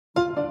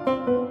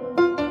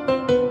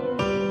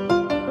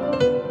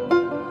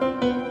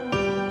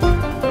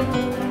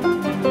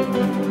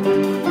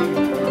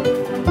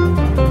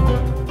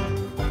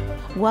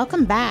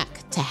welcome back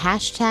to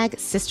Hashtag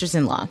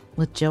Sisters-in-Law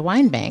with Jill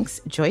Winebanks,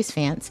 Joyce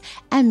Vance,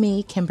 and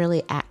me,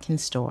 Kimberly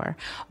Atkins-Storr.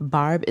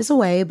 Barb is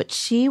away, but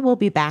she will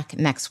be back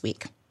next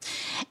week.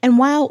 And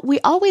while we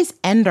always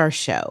end our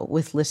show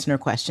with listener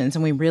questions,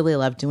 and we really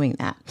love doing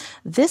that,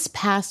 this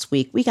past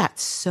week we got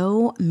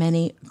so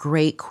many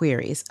great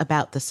queries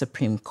about the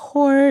Supreme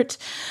Court.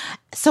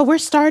 So we're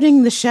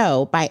starting the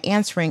show by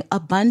answering a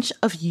bunch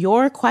of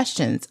your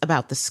questions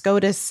about the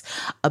SCOTUS,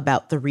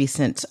 about the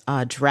recent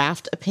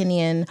draft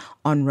opinion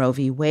on Roe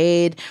v.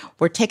 Wade.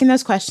 We're taking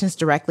those questions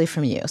directly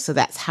from you. So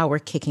that's how we're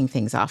kicking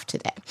things off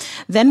today.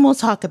 Then we'll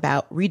talk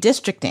about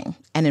redistricting.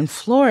 And in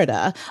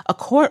Florida, a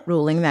court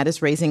ruling that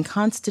is raising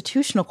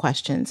constitutional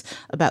questions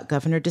about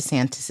Governor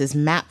DeSantis's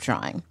map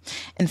drawing.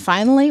 And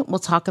finally, we'll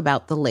talk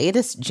about the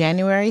latest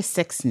January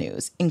 6th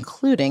news,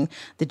 including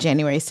the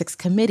January 6th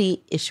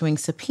committee issuing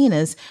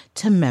subpoenas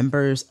to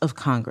members of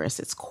Congress.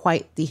 It's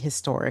quite the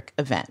historic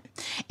event.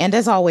 And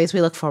as always,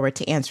 we look forward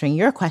to answering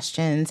your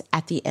questions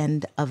at the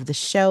end of the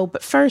show.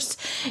 But first,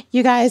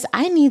 you guys,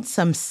 I need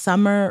some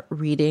summer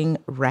reading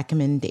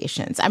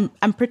recommendations.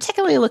 I'm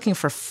particularly looking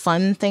for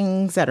fun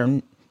things that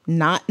are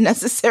not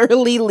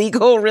necessarily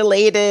legal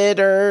related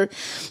or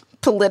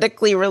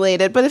politically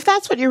related. But if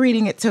that's what you're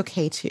reading, it's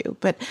okay too.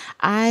 But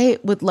I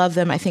would love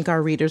them. I think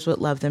our readers would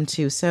love them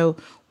too. So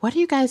what are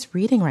you guys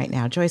reading right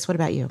now? Joyce, what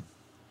about you?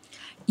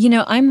 You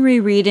know, I'm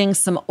rereading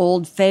some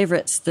old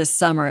favorites this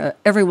summer.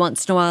 Every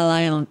once in a while,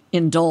 I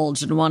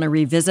indulge and want to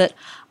revisit.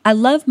 I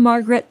love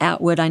Margaret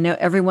Atwood. I know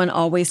everyone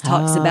always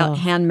talks about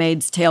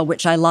Handmaid's Tale,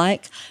 which I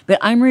like, but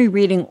I'm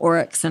rereading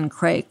Oryx and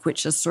Crake,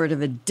 which is sort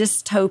of a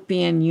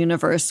dystopian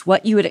universe,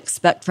 what you would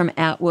expect from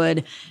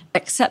Atwood,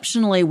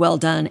 exceptionally well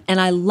done. And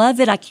I love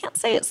it. I can't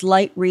say it's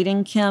light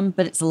reading, Kim,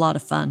 but it's a lot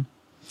of fun.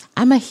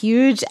 I'm a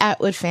huge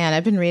Atwood fan.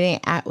 I've been reading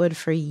Atwood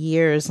for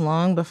years,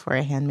 long before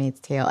A Handmaid's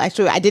Tale.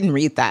 Actually, I didn't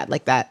read that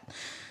like that.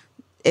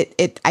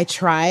 I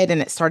tried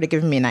and it started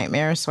giving me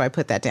nightmares, so I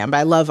put that down. But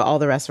I love all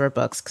the rest of her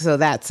books, so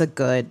that's a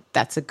good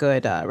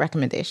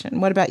recommendation.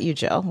 What about you,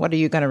 Jill? What are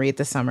you going to read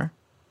this summer?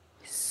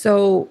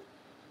 So,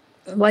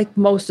 like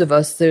most of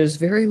us, there's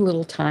very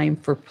little time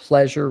for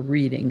pleasure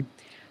reading,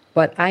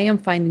 but I am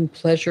finding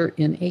pleasure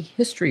in a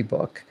history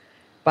book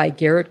by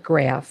Garrett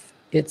Graff.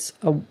 It's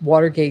a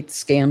Watergate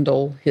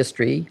scandal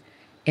history,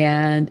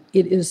 and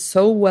it is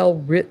so well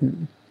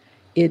written.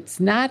 It's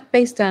not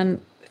based on,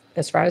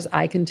 as far as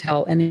I can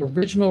tell, any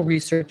original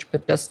research,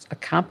 but just a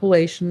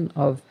compilation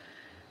of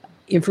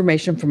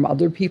information from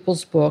other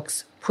people's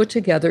books put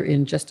together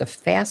in just a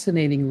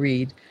fascinating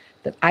read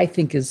that I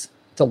think is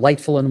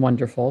delightful and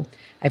wonderful.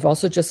 I've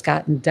also just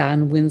gotten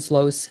Don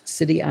Winslow's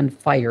City on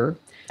Fire.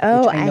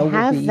 Oh, I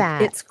have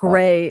that. It's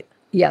great.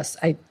 Yes,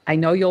 I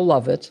know you'll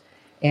love it.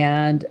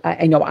 And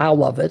I know I'll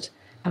love it.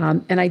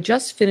 And I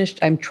just finished,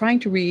 I'm trying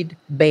to read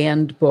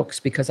banned books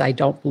because I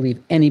don't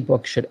believe any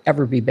book should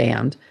ever be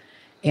banned.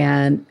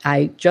 And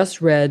I just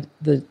read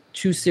the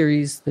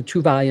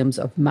two volumes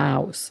of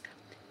Maus.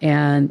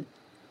 And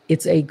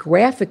it's a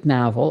graphic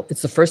novel.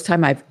 It's the first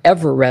time I've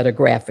ever read a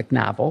graphic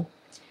novel.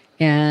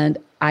 And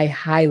I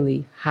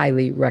highly,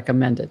 highly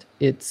recommend it.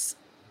 It's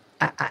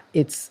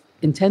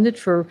intended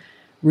for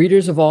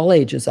readers of all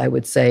ages, I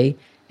would say.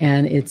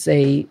 And it's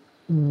a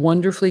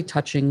wonderfully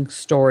touching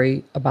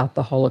story about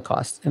the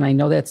Holocaust. And I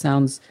know that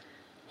sounds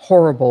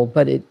horrible,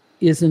 but it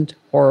isn't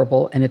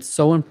horrible. And it's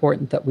so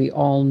important that we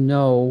all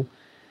know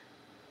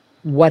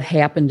what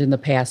happened in the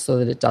past so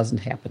that it doesn't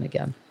happen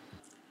again.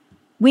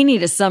 We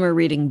need a summer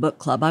reading book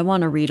club. I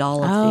want to read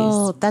all of these.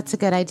 Oh, that's a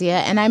good idea.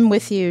 And I'm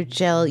with you,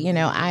 Jill. You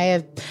know,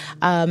 I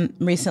have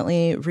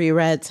recently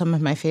reread some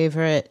of my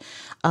favorite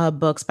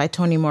books by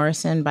Toni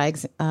Morrison,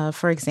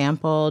 for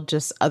example,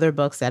 just other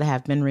books that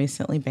have been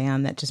recently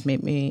banned that just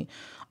made me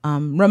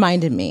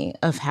reminded me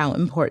of how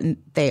important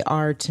they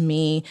are to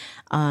me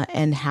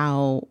and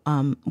how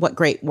what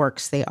great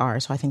works they are.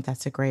 So I think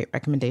that's a great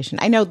recommendation.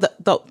 I know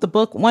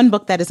one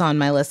book that is on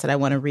my list that I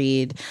want to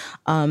read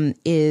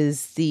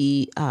is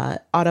the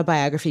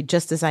autobiography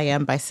Just As I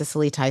Am by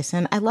Cicely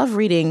Tyson. I love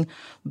reading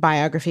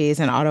biographies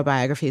and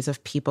autobiographies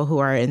of people who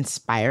are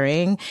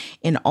inspiring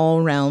in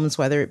all realms,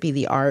 whether it be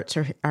the arts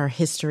or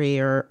history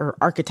or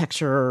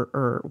architecture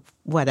or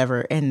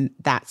whatever. And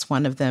that's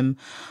one of them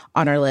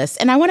on our list.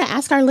 And I want to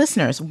ask our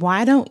listeners,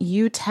 why don't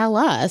you tell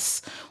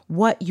us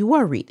what you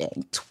are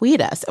reading?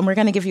 Tweet us, and we're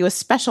going to give you a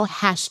special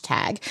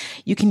hashtag.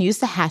 You can use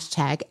the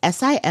hashtag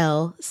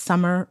SIL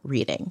Summer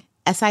Reading.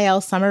 SIL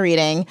Summer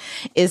Reading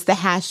is the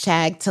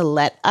hashtag to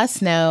let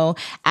us know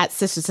at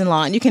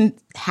Sisters-in-Law. And you can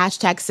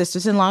hashtag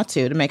Sisters-in-Law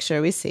too to make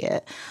sure we see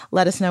it.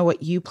 Let us know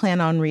what you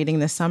plan on reading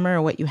this summer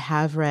or what you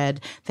have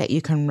read that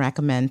you can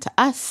recommend to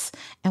us.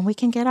 And we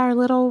can get our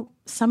little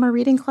summer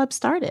reading club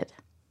started.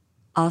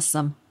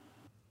 Awesome.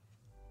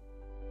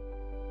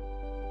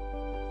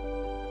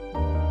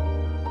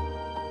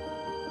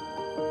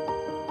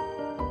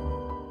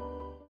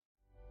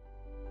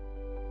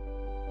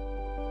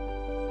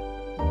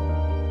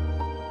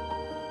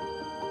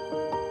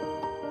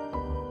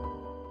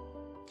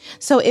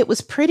 So it was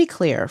pretty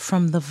clear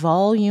from the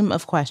volume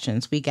of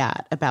questions we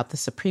got about the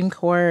Supreme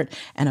Court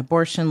and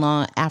abortion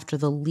law after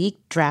the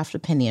leaked draft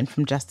opinion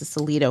from Justice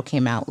Alito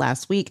came out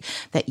last week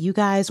that you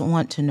guys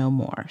want to know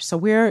more. So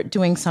we're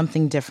doing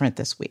something different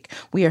this week.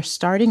 We are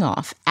starting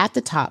off at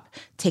the top,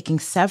 taking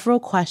several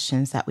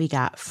questions that we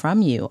got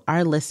from you,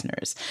 our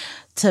listeners,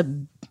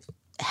 to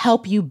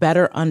help you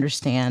better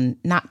understand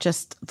not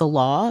just the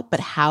law, but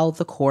how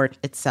the court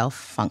itself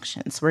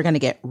functions. We're going to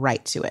get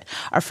right to it.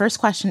 Our first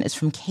question is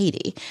from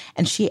Katie,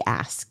 and she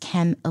asks,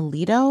 can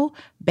Alito,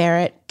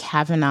 Barrett,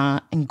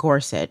 Kavanaugh, and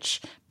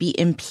Gorsuch be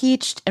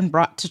impeached and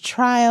brought to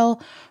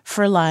trial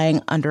for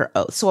lying under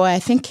oath? So what I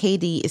think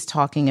Katie is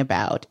talking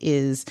about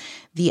is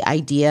the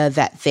idea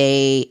that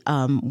they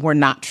were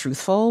not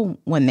truthful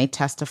when they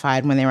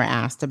testified, when they were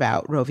asked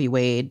about Roe v.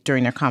 Wade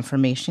during their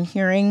confirmation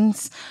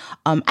hearings.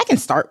 I can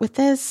start with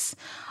this.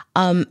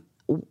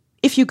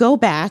 If you go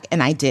back,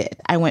 and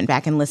I went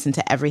back and listened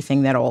to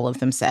everything that all of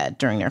them said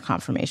during their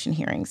confirmation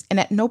hearings. And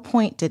at no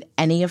point did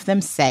any of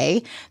them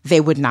say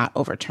they would not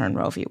overturn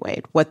Roe v.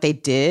 Wade. What they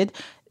did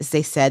is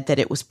they said that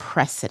it was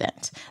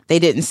precedent. They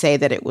didn't say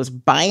that it was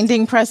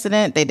binding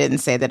precedent. They didn't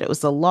say that it was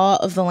the law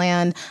of the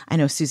land. I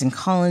know Susan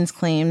Collins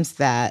claims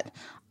that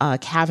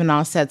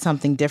Kavanaugh said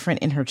something different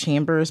in her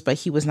chambers, but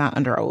he was not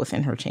under oath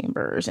in her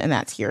chambers, and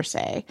that's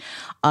hearsay.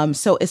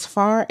 So as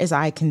far as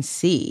I can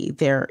see,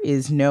 there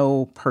is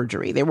no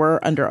perjury. They were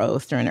under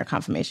oath during their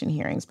confirmation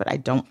hearings, but I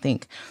don't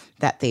think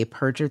that they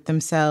perjured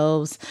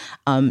themselves.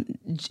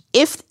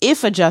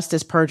 If a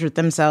justice perjured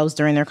themselves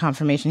during their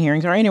confirmation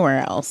hearings or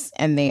anywhere else,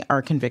 and they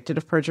are convicted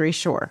of perjury,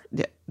 sure,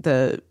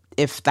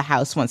 if the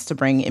House wants to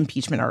bring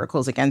impeachment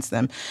articles against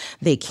them,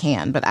 they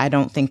can. But I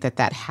don't think that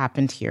that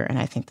happened here, and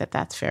I think that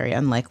that's very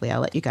unlikely.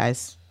 I'll let you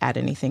guys add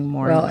anything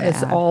more. Well,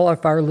 as all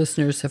of our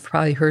listeners have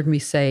probably heard me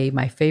say,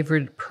 my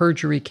favorite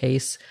perjury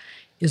case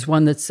is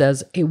one that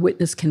says a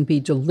witness can be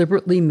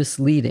deliberately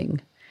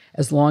misleading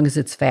as long as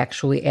it's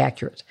factually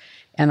accurate.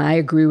 And I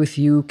agree with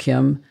you,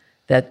 Kim,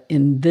 that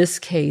in this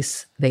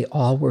case, they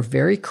all were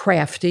very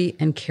crafty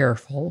and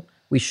careful.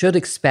 We should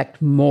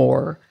expect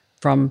more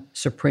from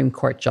Supreme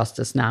Court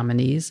justice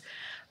nominees,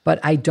 but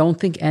I don't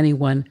think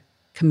anyone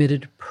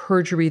committed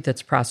perjury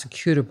that's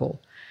prosecutable.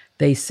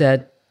 They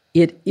said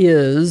it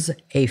is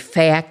a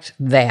fact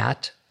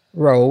that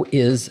Roe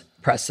is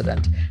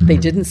precedent. They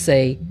didn't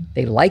say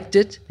they liked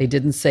it. They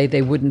didn't say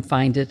they wouldn't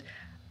find it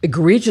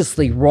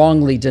egregiously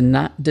wrongly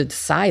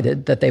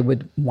decided that they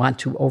would want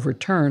to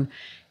overturn.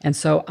 And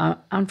so,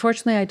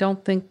 unfortunately, I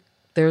don't think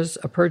there's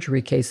a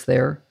perjury case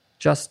there,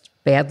 just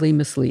badly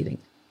misleading.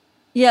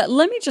 Yeah,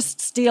 let me just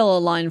steal a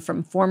line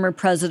from former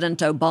President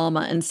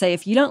Obama and say,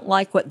 if you don't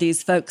like what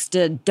these folks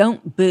did,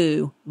 don't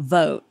boo,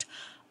 vote.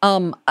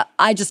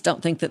 I just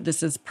don't think that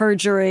this is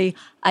perjury.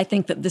 I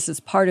think that this is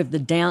part of the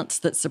dance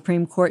that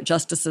Supreme Court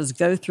justices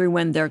go through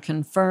when they're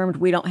confirmed.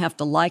 We don't have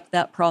to like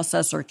that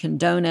process or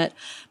condone it.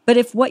 But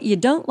if what you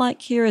don't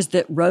like here is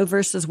that Roe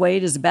versus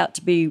Wade is about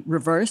to be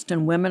reversed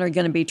and women are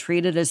going to be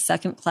treated as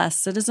second-class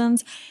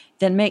citizens,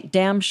 then make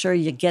damn sure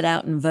you get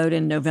out and vote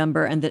in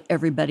November and that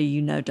everybody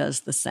you know does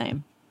the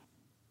same.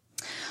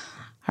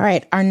 All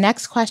right. Our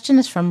next question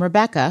is from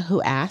Rebecca,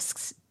 who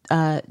asks,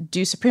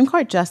 do Supreme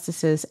Court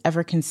justices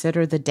ever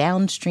consider the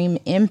downstream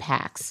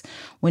impacts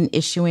when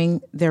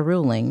issuing their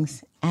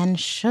rulings, and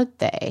should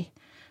they?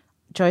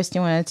 Joyce, do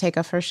you want to take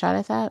a first shot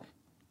at that?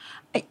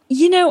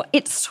 You know,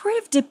 it sort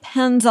of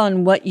depends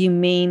on what you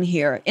mean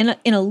here. In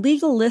a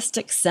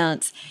legalistic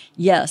sense,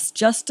 yes,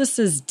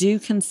 justices do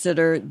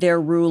consider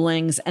their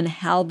rulings and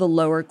how the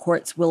lower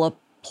courts will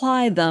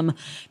apply them,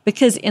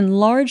 because in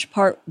large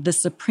part, the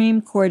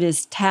Supreme Court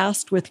is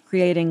tasked with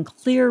creating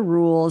clear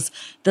rules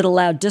that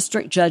allow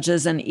district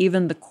judges and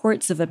even the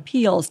courts of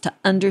appeals to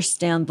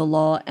understand the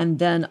law and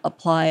then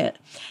apply it.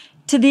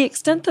 To the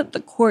extent that the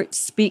court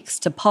speaks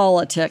to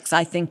politics,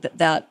 I think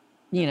that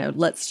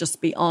let's just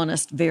be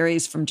honest,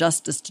 varies from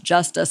justice to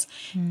justice.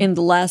 In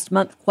the last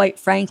month, quite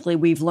frankly,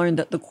 we've learned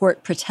that the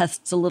court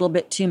protests a little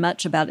bit too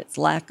much about its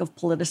lack of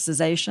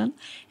politicization,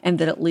 and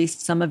that at least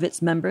some of its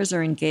members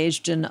are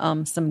engaged in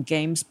some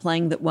games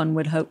playing that one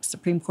would hope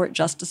Supreme Court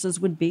justices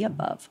would be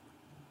above.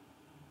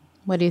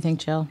 What do you think,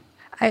 Jill?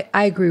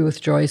 I agree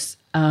with Joyce.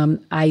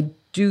 I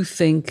do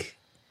think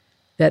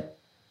that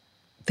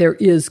there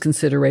is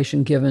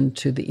consideration given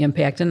to the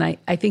impact. And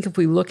I think if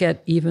we look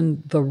at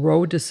even the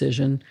Roe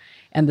decision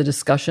and the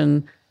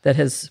discussion that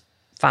has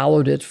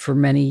followed it for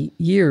many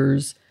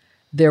years,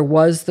 there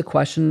was the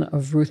question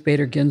of Ruth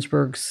Bader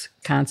Ginsburg's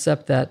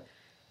concept that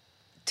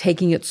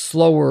taking it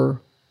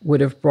slower would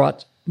have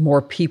brought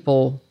more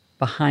people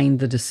behind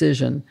the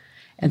decision.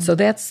 And so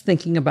that's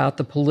thinking about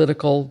the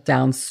political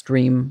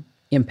downstream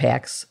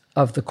impacts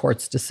of the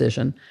court's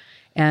decision.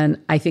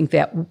 And I think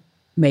that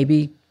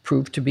maybe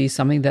proved to be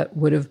something that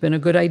would have been a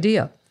good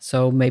idea.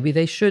 So maybe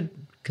they should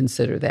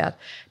consider that.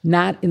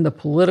 Not in the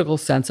political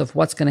sense of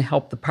what's going to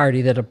help the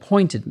party that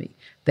appointed me.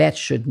 That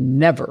should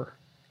never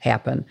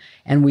happen.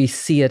 And we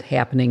see it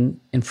happening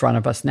in front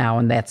of us now,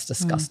 and that's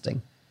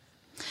disgusting.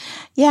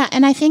 Yeah,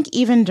 and I think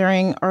even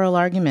during oral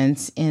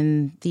arguments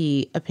in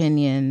the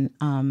opinion,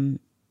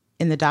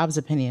 in the Dobbs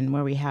opinion,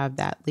 where we have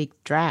that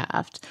leaked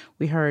draft,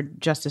 we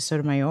heard Justice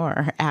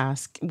Sotomayor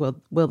ask,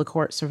 will the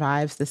court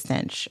survive the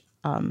stench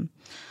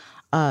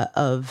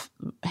of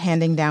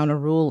handing down a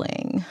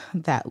ruling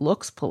that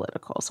looks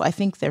political? So I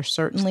think they're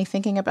certainly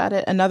thinking about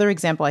it. Another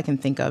example I can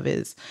think of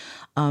is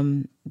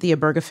the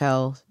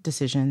Obergefell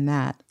decision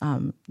that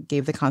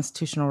gave the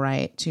constitutional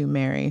right to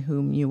marry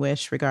whom you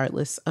wish,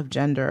 regardless of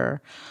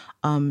gender.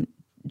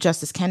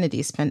 Justice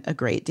Kennedy spent a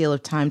great deal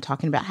of time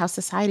talking about how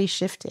society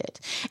shifted.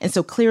 And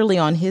so clearly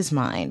on his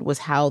mind was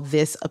how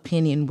this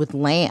opinion would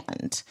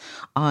land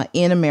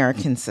in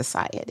American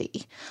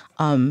society.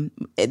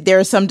 There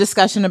is some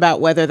discussion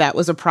about whether that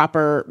was a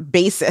proper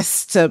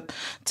basis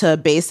to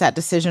base that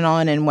decision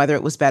on, and whether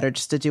it was better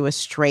just to do a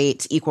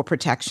straight equal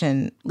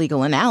protection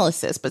legal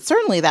analysis. But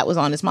certainly that was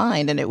on his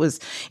mind, and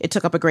it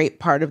took up a great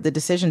part of the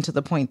decision, to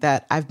the point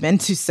that I've been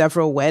to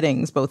several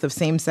weddings, both of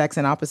same sex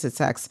and opposite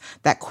sex,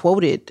 that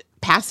quoted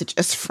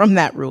passages from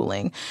that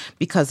ruling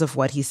because of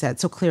what he said.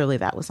 So clearly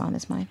that was on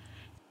his mind.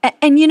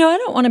 And, I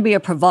don't want to be a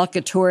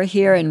provocateur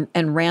here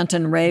and rant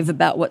and rave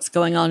about what's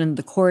going on in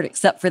the court,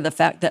 except for the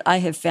fact that I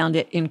have found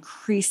it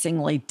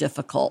increasingly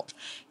difficult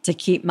to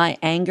keep my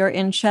anger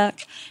in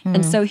check. Mm-hmm.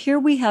 And so here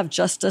we have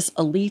Justice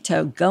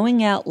Alito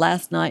going out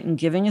last night and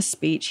giving a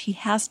speech. He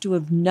has to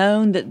have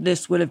known that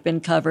this would have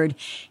been covered,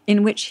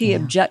 in which he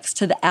objects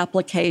to the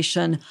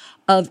application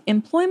of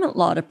employment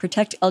law to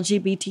protect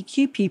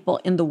LGBTQ people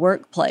in the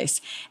workplace.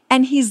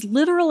 And he's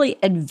literally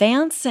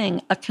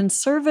advancing a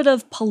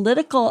conservative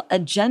political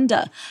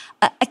agenda,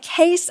 a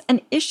case,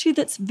 an issue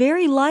that's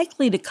very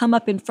likely to come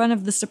up in front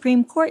of the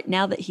Supreme Court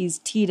now that he's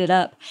teed it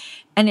up.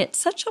 And it's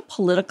such a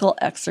political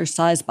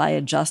exercise by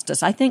a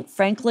justice. I think,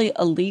 frankly,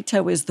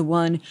 Alito is the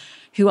one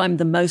who I'm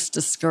the most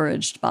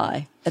discouraged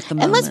by at the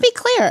moment. And let's be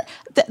clear,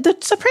 the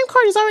Supreme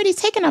Court has already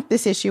taken up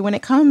this issue when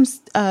it comes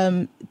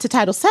to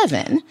Title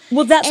VII.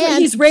 Well, that's what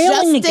he's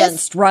railing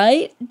against,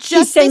 right?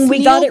 He's saying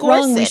we got it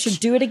wrong, we should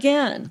do it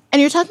again.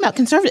 And you're talking about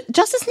conservative.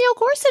 Justice Neil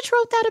Gorsuch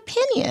wrote that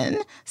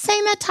opinion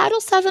saying that Title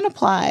VII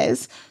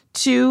applies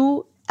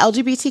to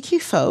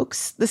LGBTQ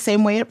folks the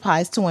same way it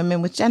applies to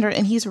women with gender,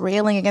 and he's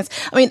railing against.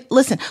 I mean,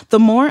 listen, the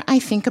more I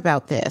think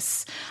about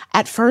this,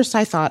 at first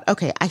I thought,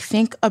 okay, I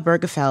think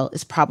Obergefell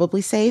is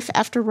probably safe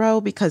after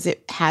Roe because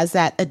it has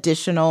that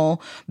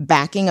additional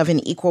backing of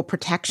an equal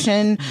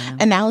protection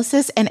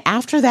analysis. And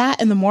after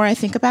that, and the more I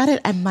think about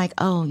it, I'm like,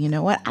 oh, you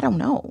know what? I don't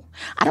know.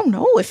 I don't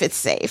know if it's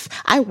safe.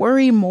 I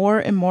worry more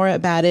and more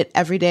about it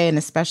every day, and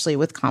especially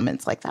with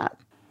comments like that.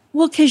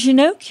 Well, because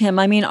Kim,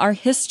 I mean, our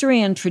history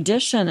and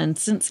tradition, and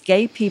since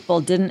gay people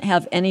didn't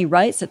have any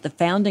rights at the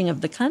founding of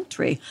the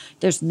country,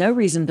 there's no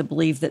reason to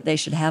believe that they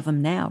should have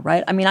them now,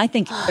 right? I mean, I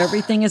think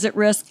everything is at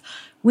risk.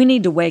 We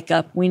need to wake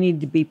up. We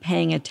need to be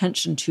paying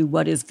attention to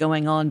what is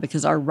going on,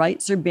 because our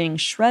rights are being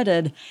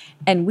shredded,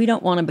 and we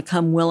don't want to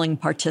become willing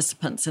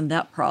participants in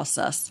that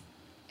process.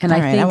 And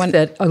I think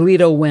that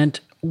Alito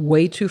went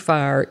way too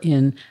far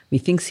in,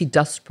 methinks he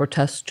doth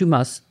protest too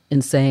much,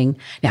 in saying,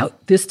 now,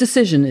 this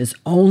decision is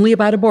only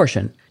about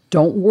abortion.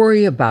 Don't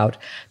worry about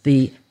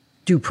the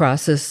due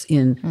process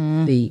in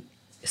the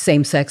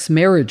same-sex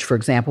marriage, for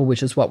example,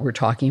 which is what we're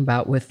talking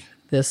about with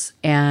this.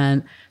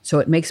 And so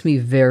it makes me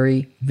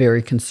very,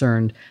 very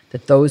concerned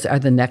that those are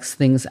the next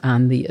things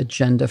on the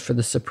agenda for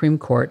the Supreme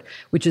Court,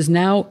 which is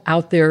now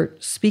out there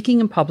speaking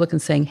in public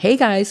and saying, hey,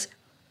 guys,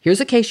 here's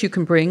a case you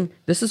can bring.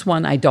 This is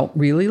one I don't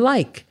really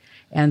like.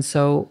 And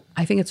so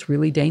I think it's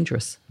really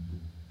dangerous.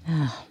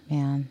 Oh,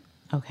 man.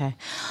 Okay.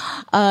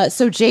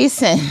 So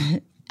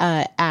Jason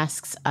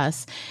asks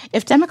us,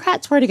 if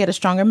Democrats were to get a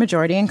stronger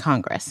majority in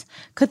Congress,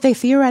 could they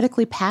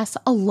theoretically pass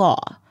a law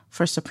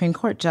for Supreme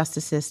Court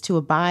justices to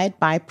abide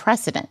by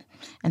precedent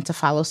and to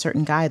follow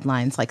certain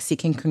guidelines, like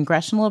seeking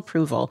congressional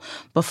approval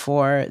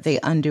before they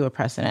undo a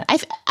precedent?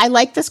 I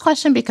like this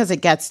question because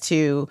it gets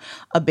to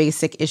a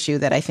basic issue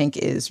that I think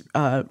is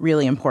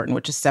really important,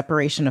 which is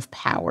separation of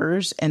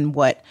powers and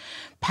what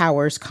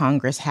powers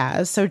Congress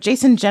has. So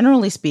Jason,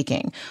 generally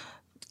speaking,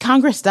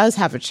 Congress does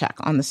have a check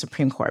on the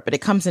Supreme Court, but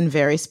it comes in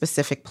very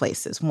specific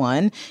places.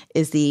 One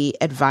is the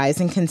advise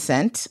and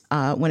consent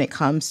when it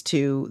comes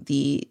to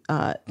the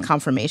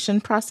confirmation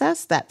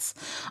process. That's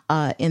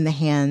in the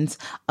hands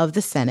of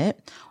the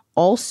Senate.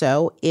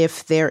 Also,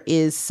 if there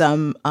is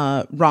some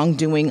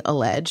wrongdoing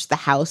alleged, the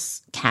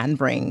House can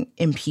bring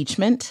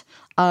impeachment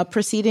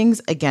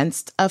proceedings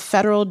against a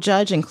federal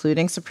judge,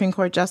 including Supreme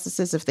Court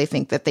justices, if they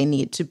think that they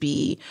need to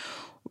be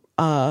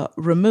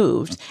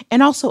removed.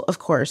 And also, of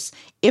course,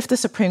 if the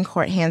Supreme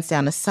Court hands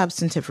down a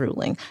substantive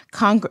ruling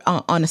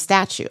on a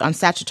statute, on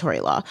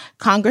statutory law,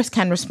 Congress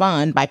can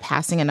respond by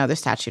passing another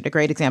statute. A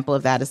great example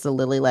of that is the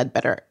Lilly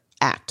Ledbetter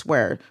Act,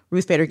 where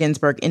Ruth Bader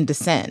Ginsburg, in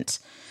dissent,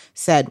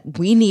 said,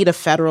 we need a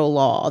federal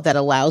law that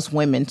allows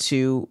women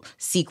to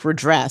seek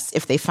redress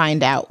if they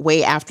find out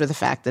way after the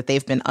fact that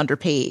they've been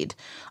underpaid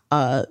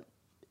in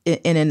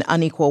an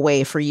unequal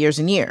way for years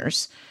and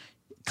years.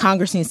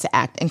 Congress needs to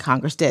act, and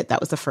Congress did. That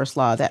was the first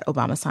law that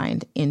Obama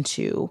signed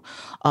into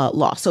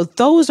law. So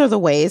those are the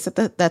ways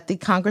that the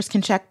Congress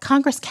can check.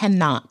 Congress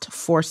cannot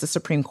force the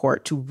Supreme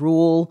Court to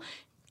rule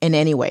in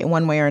any way,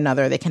 one way or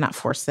another. They cannot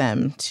force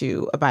them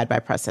to abide by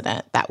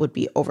precedent. That would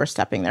be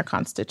overstepping their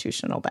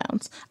constitutional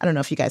bounds. I don't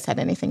know if you guys had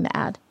anything to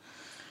add.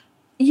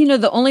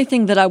 The only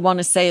thing that I want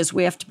to say is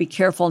we have to be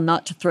careful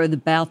not to throw the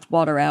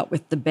bathwater out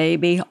with the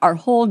baby. Our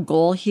whole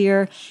goal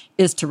here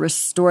is to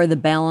restore the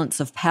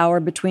balance of power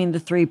between the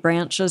three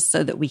branches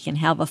so that we can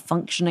have a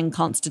functioning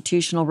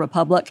constitutional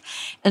republic.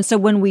 And so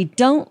when we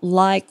don't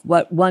like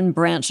what one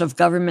branch of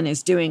government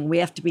is doing, we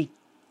have to be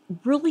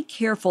really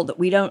careful that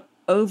we don't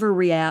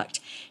overreact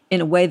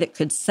in a way that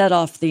could set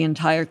off the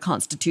entire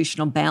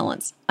constitutional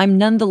balance. I'm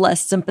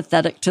nonetheless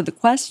sympathetic to the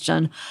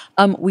question.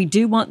 We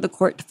do want the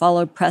court to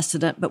follow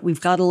precedent, but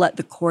we've got to let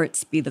the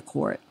courts be the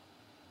court.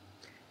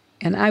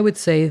 And I would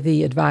say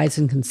the advise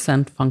and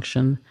consent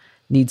function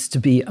needs to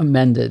be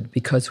amended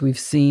because we've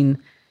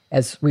seen,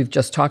 as we've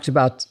just talked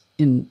about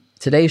in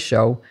today's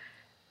show,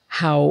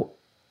 how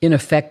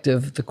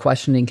ineffective the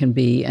questioning can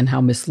be and how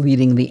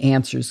misleading the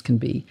answers can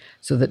be,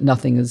 so that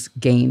nothing is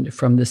gained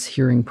from this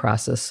hearing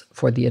process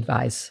for the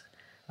advice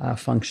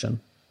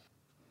function.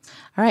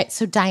 All right.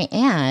 So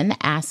Diane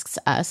asks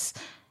us,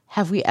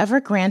 have we ever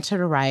granted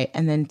a right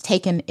and then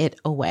taken it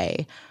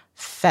away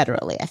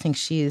federally? I think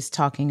she is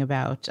talking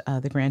about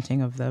the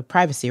granting of the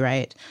privacy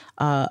right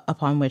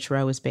upon which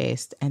Roe was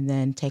based and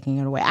then taking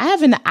it away. I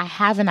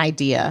have an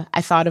idea.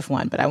 I thought of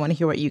one, but I want to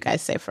hear what you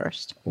guys say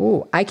first.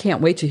 Oh, I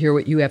can't wait to hear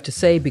what you have to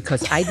say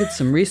because I did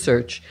some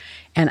research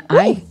and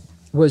I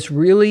was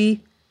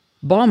really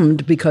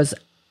bummed because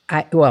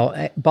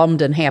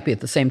bummed and happy at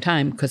the same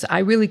time because I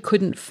really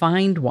couldn't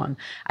find one.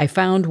 I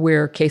found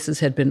where cases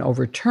had been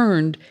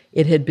overturned,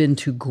 it had been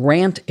to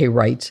grant a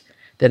right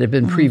that had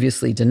been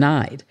previously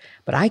denied.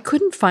 But I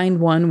couldn't find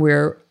one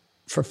where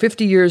for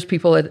 50 years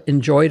people had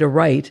enjoyed a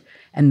right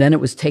and then it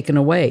was taken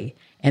away.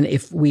 And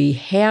if we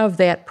have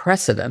that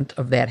precedent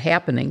of that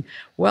happening,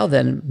 well,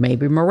 then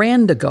maybe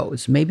Miranda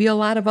goes, maybe a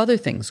lot of other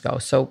things go.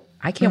 So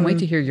I can't wait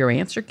to hear your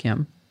answer,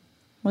 Kim.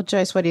 Well,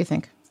 Joyce, what do you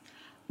think?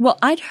 Well,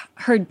 I'd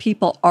heard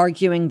people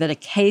arguing that a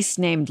case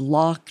named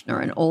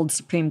Lochner, an old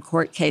Supreme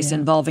Court case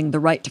involving the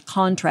right to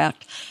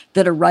contract,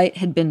 that a right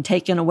had been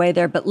taken away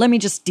there. But let me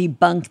just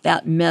debunk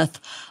that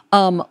myth.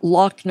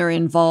 Lochner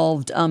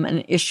involved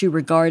an issue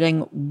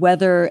regarding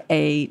whether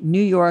a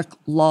New York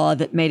law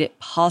that made it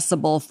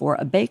possible for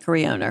a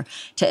bakery owner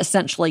to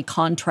essentially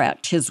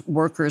contract his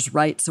workers'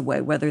 rights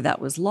away, whether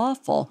that was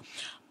lawful.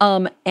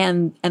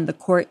 And the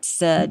court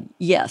said,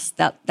 yes,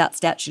 that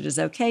statute is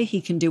okay. He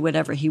can do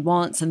whatever he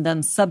wants. And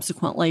then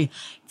subsequently,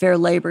 Fair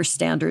Labor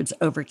Standards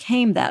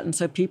overcame that. And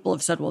so people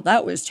have said, well,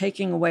 that was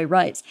taking away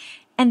rights.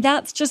 And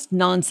that's just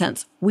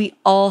nonsense. We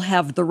all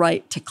have the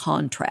right to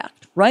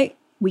contract, right?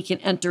 We can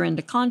enter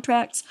into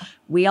contracts.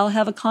 We all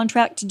have a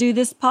contract to do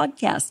this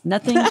podcast.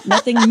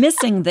 Nothing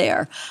missing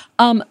there.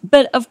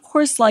 But of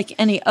course, like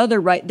any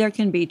other right, there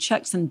can be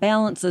checks and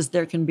balances.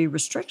 There can be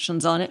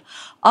restrictions on it.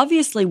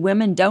 Obviously,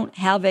 women don't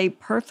have a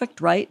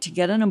perfect right to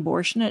get an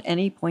abortion at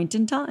any point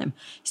in time.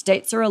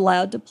 States are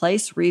allowed to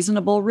place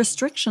reasonable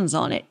restrictions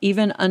on it,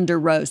 even under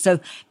Roe. So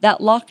that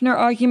Lochner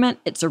argument,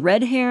 it's a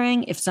red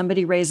herring. If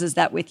somebody raises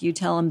that with you,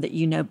 tell them that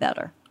you know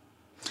better.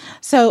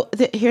 So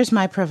here's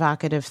my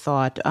provocative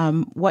thought.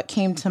 What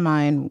came to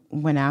mind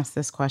when asked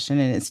this question,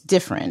 and it's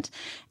different,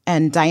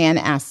 and Diane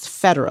asked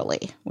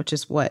federally, which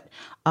is what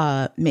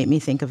made me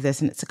think of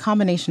this, and it's a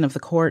combination of the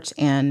courts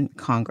and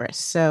Congress.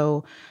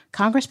 So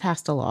Congress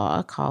passed a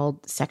law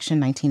called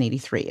Section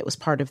 1983. It was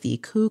part of the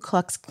Ku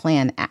Klux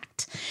Klan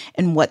Act.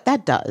 And what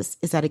that does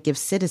is that it gives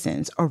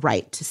citizens a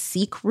right to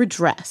seek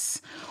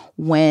redress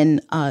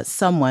when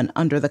someone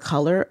under the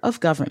color of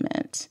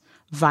government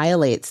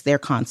violates their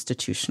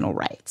constitutional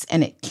rights.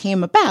 And it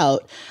came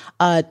about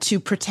to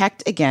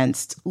protect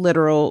against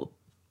literal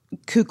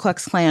Ku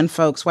Klux Klan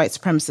folks, white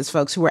supremacist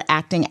folks who were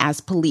acting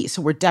as police,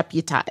 who were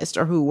deputized,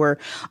 or who were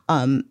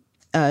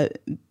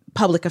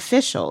public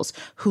officials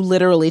who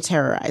literally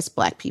terrorized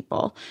Black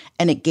people.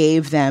 And it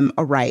gave them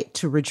a right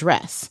to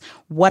redress.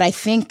 What I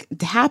think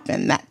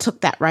happened that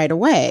took that right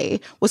away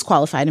was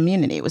qualified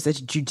immunity. It was a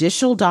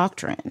judicial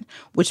doctrine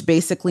which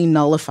basically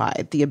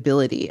nullified the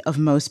ability of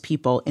most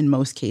people in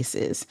most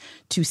cases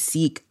to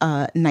seek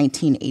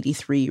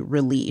 1983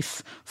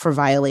 relief for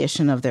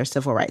violation of their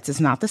civil rights. It's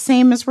not the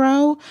same as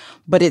Roe,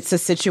 but it's a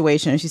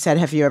situation, as you said,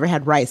 have you ever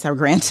had rights that were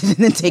granted and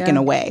then taken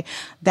away?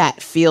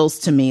 That feels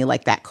to me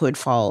like that could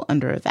fall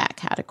under that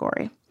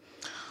category.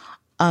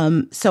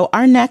 So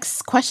our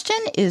next question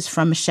is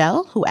from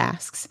Michelle, who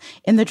asks,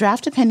 in the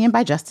draft opinion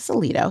by Justice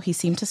Alito, he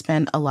seemed to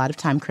spend a lot of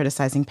time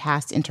criticizing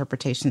past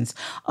interpretations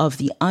of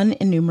the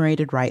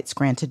unenumerated rights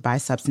granted by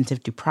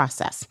substantive due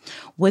process.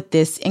 Would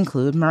this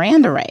include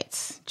Miranda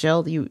rights?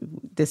 Jill, you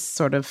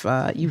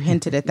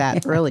hinted at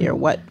that earlier.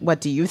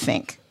 What do you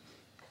think?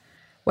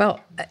 Well,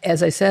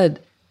 as I said,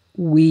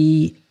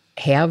 we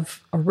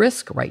have a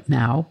risk right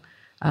now,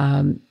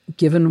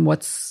 given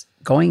what's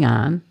going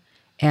on.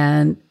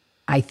 And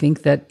I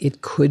think that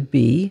it could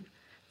be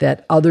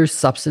that other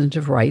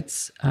substantive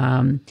rights,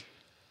 and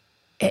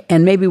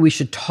maybe we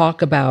should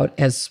talk about,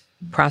 as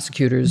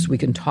prosecutors, we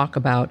can talk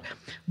about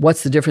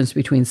what's the difference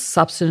between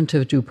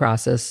substantive due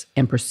process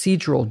and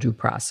procedural due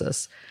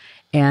process.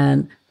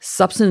 And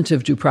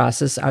substantive due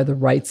process are the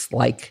rights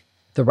like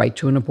the right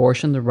to an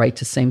abortion, the right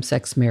to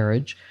same-sex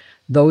marriage.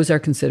 Those are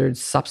considered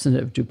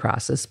substantive due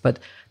process, but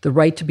the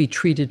right to be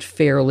treated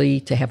fairly,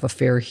 to have a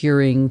fair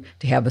hearing,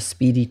 to have a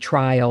speedy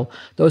trial,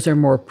 those are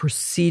more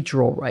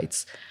procedural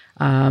rights.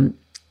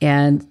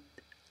 And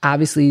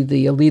obviously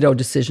the Alito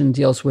decision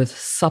deals with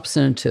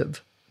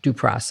substantive due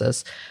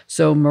process.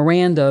 So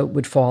Miranda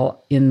would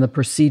fall in the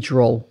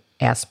procedural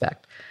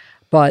aspect.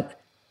 But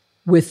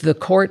with the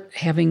court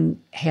having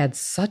had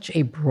such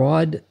a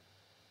broad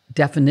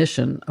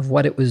definition of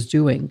what it was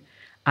doing,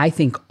 I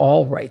think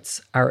all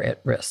rights are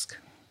at risk.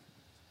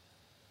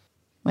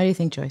 What do you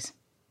think, Joyce?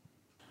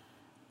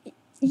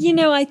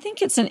 I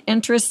think it's an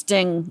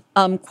interesting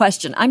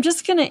question. I'm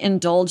just going to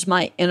indulge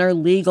my inner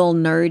legal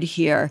nerd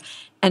here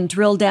and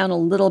drill down a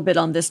little bit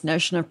on this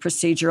notion of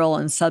procedural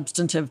and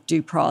substantive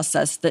due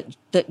process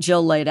that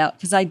Jill laid out,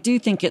 because I do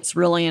think it's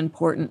really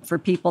important for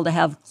people to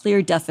have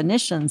clear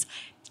definitions,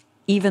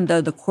 even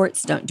though the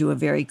courts don't do a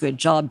very good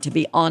job, to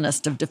be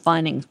honest, of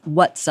defining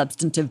what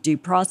substantive due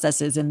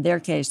process is in their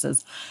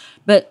cases.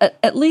 But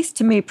at least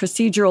to me,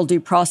 procedural due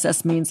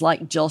process means,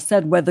 like Jill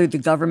said, whether the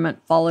government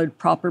followed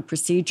proper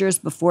procedures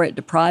before it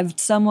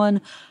deprived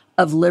someone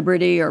of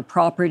liberty or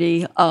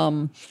property.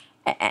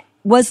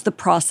 Was the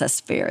process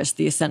fair is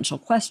the essential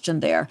question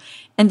there.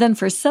 And then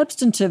for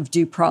substantive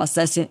due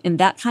process, in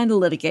that kind of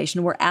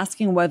litigation, we're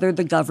asking whether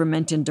the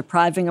government, in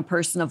depriving a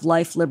person of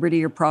life,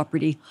 liberty, or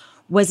property,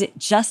 was it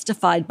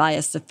justified by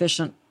a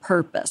sufficient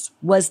purpose?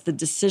 Was the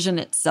decision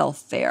itself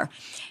fair?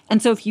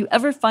 And so if you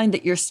ever find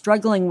that you're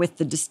struggling with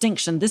the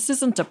distinction, this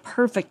isn't a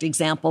perfect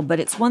example, but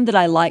it's one that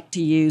I like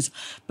to use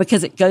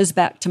because it goes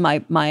back to my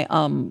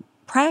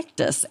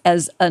practice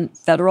as a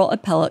federal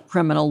appellate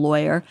criminal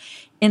lawyer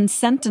in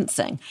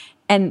sentencing.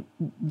 And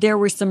there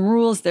were some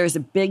rules. There's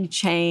a big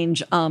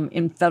change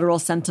in federal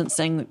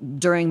sentencing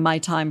during my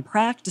time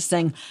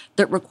practicing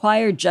that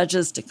required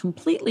judges to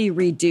completely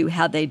redo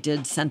how they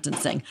did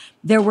sentencing.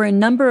 There were a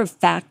number of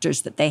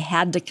factors that they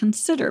had to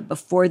consider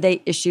before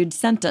they issued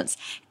sentence.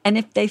 And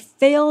if they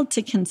failed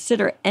to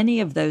consider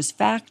any of those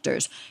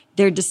factors,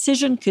 their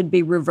decision could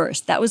be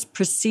reversed. That was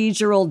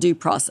procedural due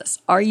process.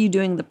 Are you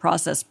doing the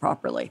process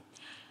properly?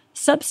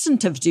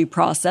 Substantive due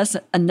process,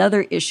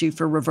 another issue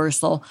for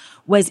reversal,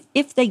 was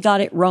if they got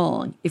it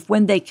wrong, if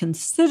when they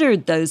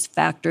considered those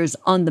factors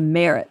on the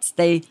merits,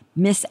 they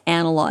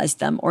misanalyzed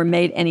them or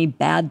made any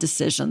bad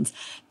decisions,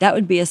 that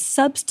would be a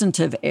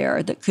substantive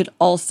error that could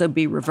also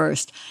be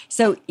reversed.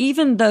 So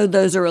even though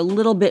those are a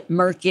little bit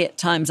murky at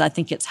times, I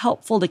think it's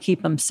helpful to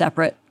keep them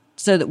separate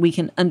so that we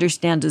can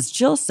understand, as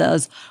Jill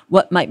says,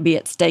 what might be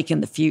at stake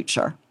in the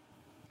future.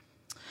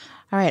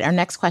 All right, our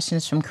next question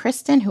is from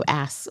Kristen, who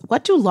asks,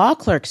 what do law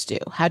clerks do?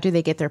 How do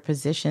they get their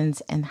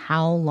positions, and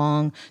how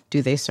long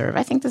do they serve?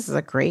 I think this is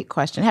a great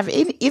question. Have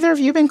either of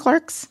you been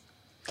clerks?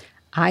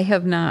 I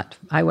have not.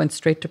 I went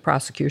straight to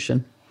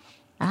prosecution.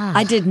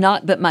 I did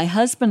not, but my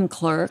husband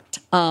clerked,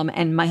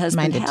 and my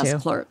husband has too.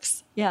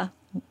 clerks. Yeah.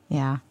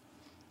 Yeah.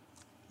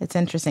 It's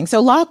interesting.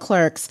 So law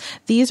clerks,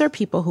 these are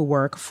people who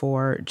work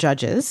for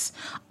judges.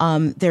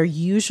 They're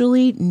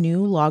usually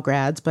new law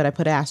grads, but I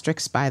put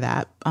asterisks by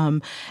that.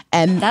 And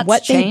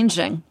that's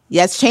changing.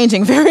 Yeah, it's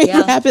changing very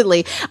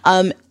rapidly.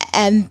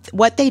 And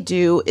what they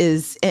do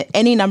is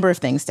any number of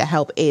things to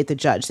help aid the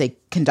judge. They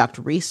conduct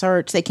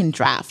research. They can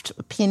draft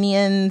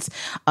opinions,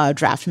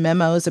 draft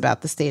memos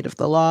about the state of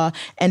the law,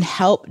 and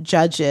help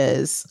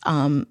judges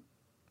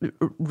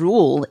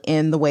rule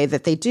in the way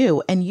that they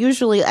do. And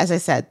usually, as I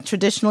said,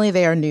 traditionally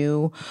they are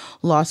new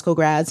law school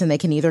grads, and they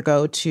can either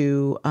go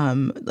to,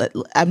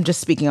 I'm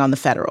just speaking on the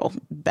federal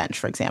bench,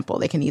 for example.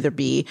 They can either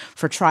be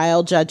for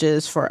trial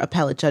judges, for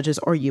appellate judges,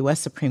 or U.S.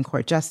 Supreme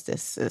Court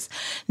justices.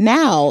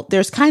 Now,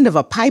 there's kind of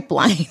a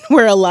pipeline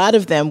where a lot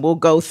of them will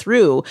go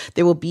through.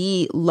 There will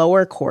be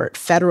lower court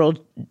federal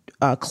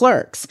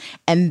clerks,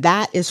 and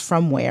that is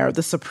from where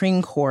the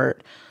Supreme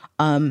Court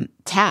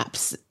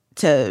taps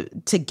to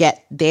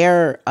get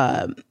their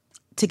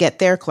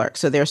clerks.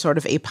 So they're sort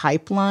of a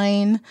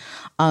pipeline,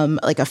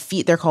 like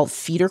they're called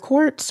feeder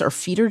courts or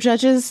feeder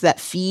judges that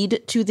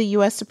feed to the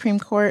U.S. Supreme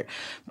Court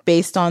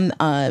based on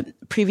the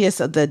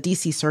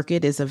DC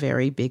Circuit is a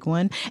very big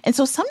one. And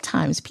so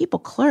sometimes people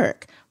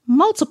clerk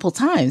multiple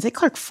times. They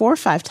clerk 4 or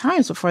 5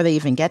 times before they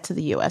even get to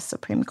the U.S.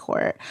 Supreme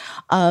Court.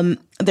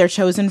 They're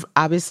chosen,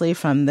 obviously,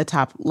 from the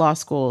top law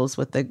schools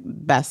with the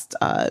best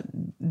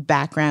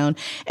background.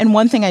 And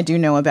one thing I do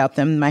know about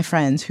them, my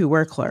friends who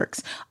were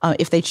clerks,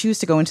 if they choose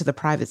to go into the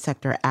private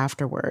sector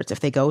afterwards,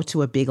 if they go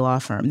to a big law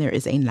firm, there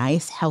is a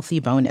nice, healthy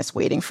bonus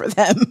waiting for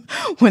them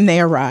when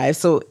they arrive.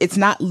 So it's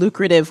not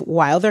lucrative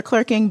while they're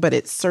clerking, but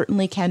it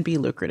certainly can be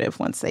lucrative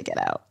once they get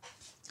out.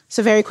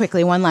 So very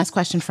quickly, one last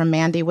question from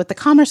Mandy. Would the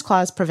Commerce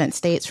Clause prevent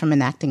states from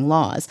enacting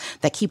laws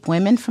that keep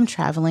women from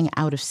traveling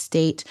out of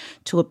state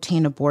to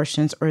obtain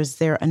abortions, or is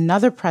there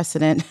another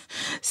precedent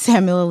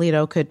Samuel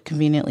Alito could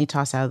conveniently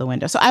toss out of the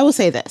window? So I will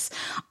say this.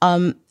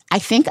 I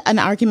think an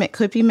argument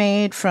could be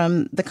made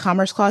from the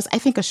Commerce Clause. I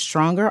think a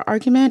stronger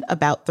argument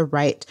about the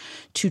right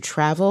to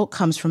travel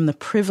comes from the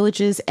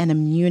Privileges and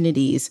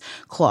Immunities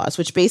Clause,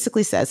 which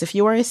basically says if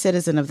you are a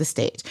citizen of the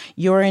state,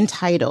 you're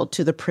entitled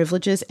to the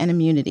privileges and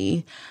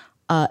immunities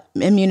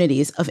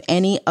of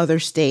any other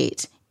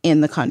state in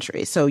the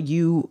country. So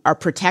you are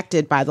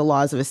protected by the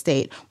laws of a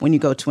state when you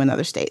go to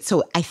another state.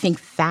 So I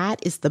think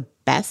that is the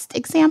best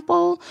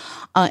example,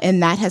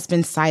 and that has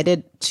been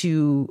cited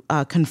to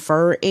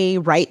confer a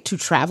right to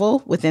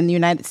travel within the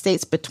United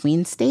States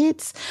between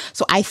states.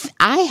 So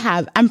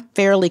I'm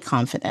fairly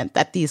confident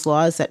that these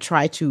laws that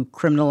try to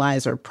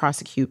criminalize or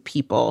prosecute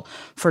people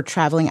for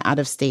traveling out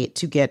of state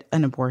to get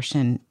an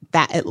abortion,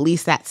 that at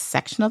least that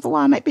section of the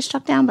law might be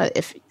struck down. But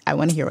if I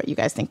want to hear what you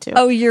guys think too.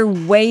 Oh, you're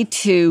way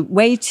too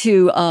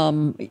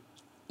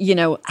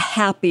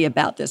happy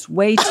about this,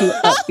 way too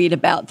upbeat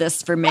about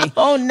this for me.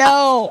 Oh,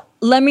 no.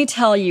 Let me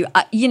tell you,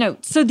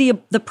 so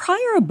the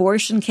prior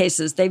abortion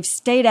cases, they've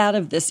stayed out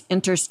of this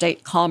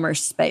interstate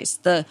commerce space.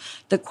 The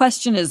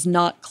question is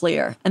not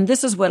clear. And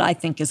this is what I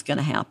think is going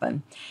to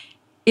happen.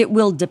 It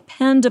will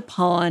depend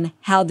upon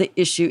how the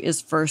issue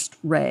is first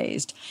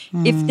raised.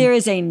 If there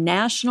is a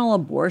national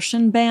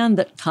abortion ban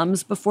that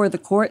comes before the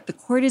court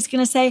is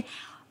going to say,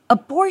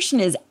 abortion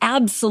is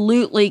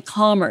absolutely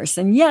commerce.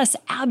 And yes,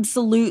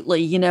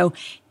 absolutely,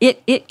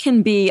 it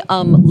can be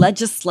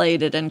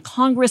legislated, and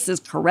Congress is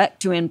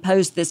correct to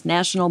impose this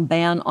national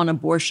ban on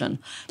abortion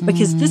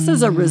because this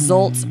is a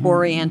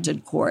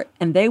results-oriented court,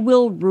 and they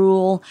will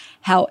rule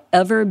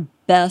however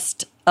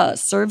best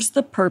serves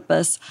the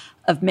purpose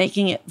of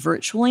making it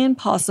virtually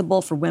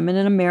impossible for women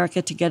in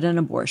America to get an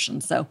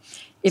abortion. So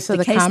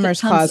the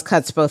Commerce Clause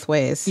cuts both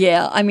ways.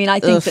 Yeah, I mean, I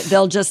think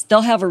that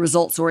they'll have a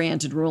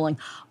results-oriented ruling.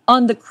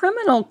 On the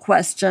criminal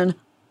question,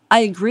 I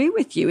agree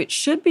with you. It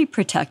should be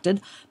protected,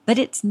 but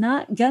it's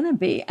not going to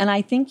be. And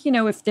I think,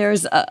 if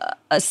there's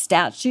a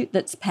statute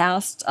that's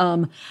passed,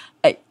 an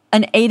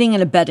aiding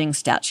and abetting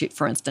statute,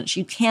 for instance,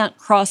 you can't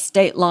cross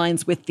state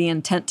lines with the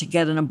intent to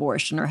get an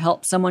abortion or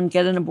help someone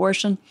get an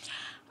abortion.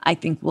 I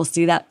think we'll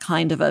see that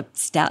kind of a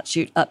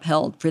statute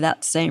upheld for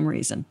that same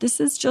reason. This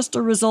is just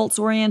a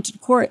results-oriented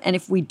court. And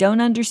if we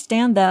don't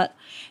understand that,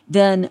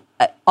 then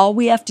all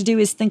we have to do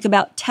is think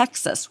about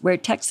Texas, where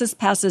Texas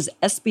passes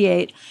SB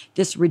 8,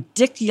 this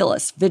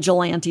ridiculous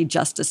vigilante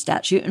justice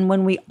statute. And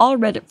when we all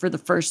read it for the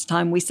first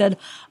time, we said,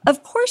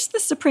 of course the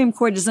Supreme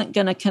Court isn't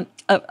going to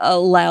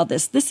allow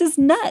this. This is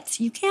nuts.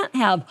 You can't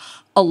have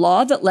a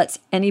law that lets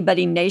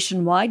anybody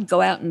nationwide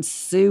go out and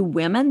sue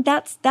women.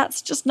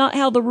 That's just not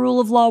how the rule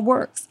of law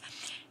works.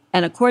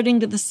 And according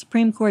to the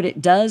Supreme Court,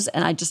 it does,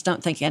 and I just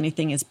don't think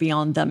anything is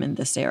beyond them in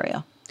this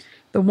area.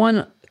 The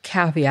one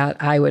caveat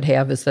I would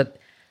have is that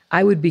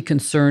I would be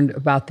concerned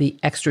about the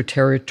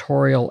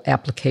extraterritorial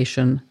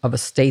application of a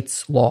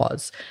state's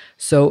laws.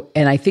 So,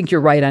 and I think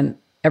you're right on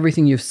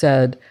everything you've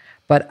said,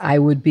 but I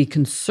would be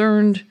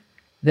concerned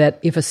that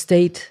if a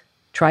state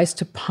tries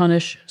to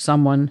punish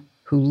someone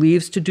who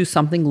leaves to do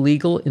something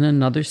legal in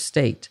another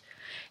state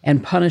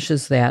and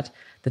punishes that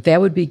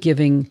would be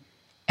giving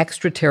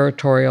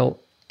extraterritorial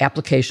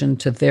application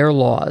to their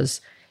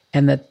laws,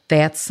 and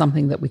that's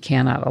something that we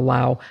cannot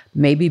allow,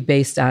 maybe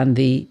based on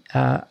the,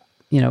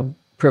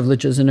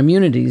 privileges and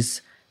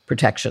immunities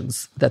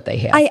protections that they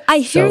have. I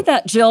hear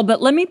that, Jill,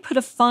 but let me put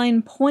a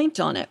fine point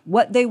on it.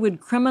 What they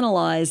would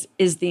criminalize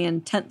is the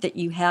intent that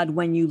you had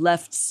when you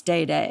left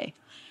state A.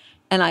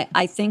 And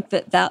I think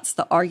that's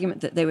the argument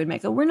that they would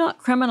make. Oh, we're not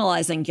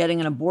criminalizing getting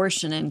an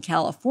abortion in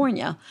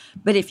California,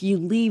 but if you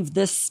leave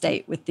this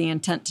state with the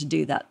intent to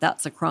do that,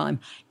 that's a crime.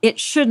 It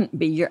shouldn't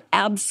be. You're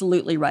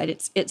absolutely right.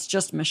 It's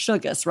just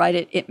meshuggah,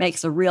 right? It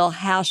makes a real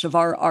hash of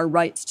our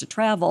rights to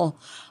travel.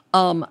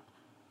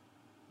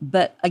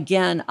 But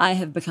again, I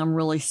have become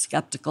really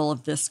skeptical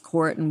of this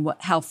court and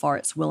how far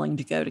it's willing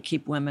to go to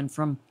keep women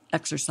from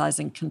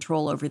exercising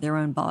control over their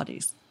own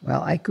bodies.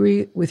 Well, I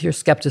agree with your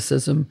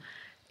skepticism.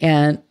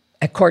 And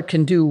a court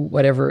can do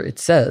whatever it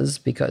says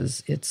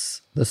because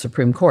it's the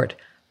Supreme Court.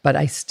 But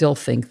I still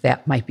think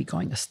that might be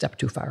going a step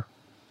too far.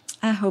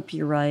 I hope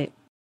you're right.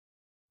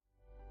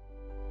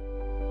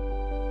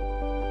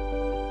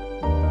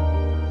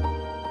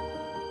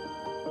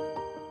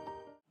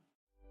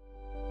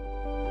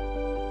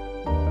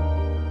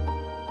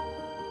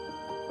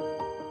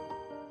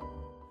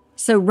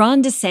 So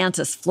Ron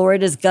DeSantis,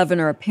 Florida's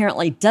governor,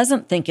 apparently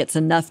doesn't think it's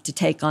enough to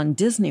take on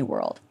Disney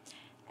World.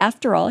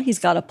 After all, he's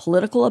got a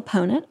political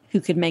opponent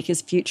who could make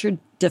his future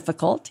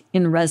difficult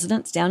in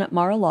residence down at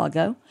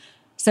Mar-a-Lago.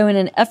 So in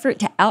an effort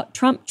to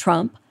out-Trump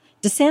Trump,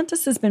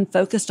 DeSantis has been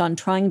focused on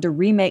trying to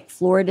remake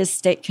Florida's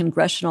state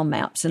congressional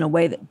maps in a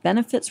way that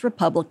benefits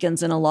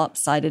Republicans in a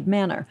lopsided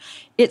manner.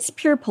 It's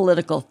pure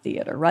political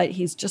theater, right?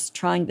 He's just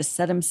trying to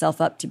set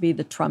himself up to be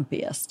the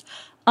Trumpiest.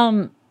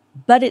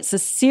 but it's a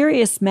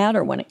serious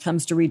matter when it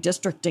comes to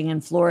redistricting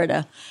in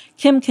Florida.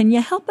 Kim, can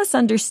you help us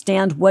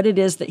understand what it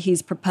is that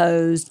he's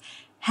proposed,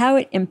 how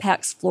it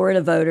impacts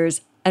Florida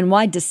voters, and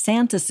why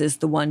DeSantis is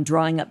the one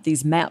drawing up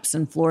these maps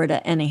in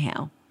Florida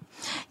anyhow?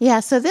 Yeah,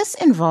 so this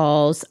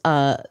involves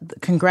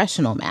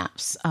congressional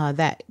maps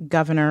that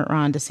Governor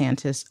Ron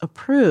DeSantis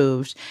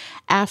approved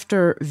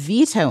after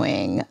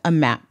vetoing a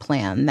map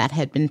plan that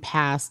had been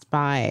passed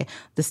by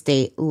the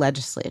state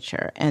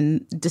legislature.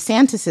 And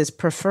DeSantis's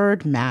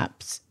preferred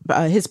maps,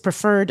 his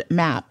preferred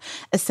map,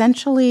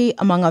 essentially,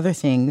 among other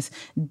things,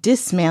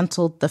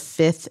 dismantled the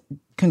 5th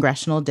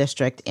congressional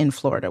district in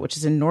Florida, which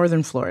is in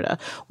northern Florida,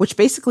 which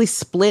basically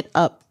split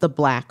up the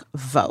Black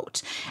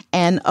vote.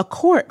 And a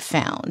court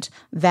found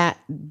that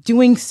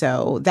doing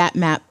so, that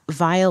map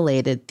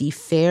violated the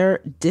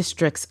Fair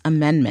Districts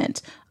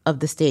Amendment of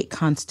the state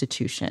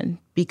constitution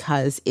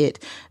because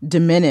it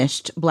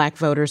diminished Black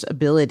voters'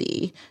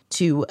 ability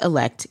to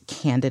elect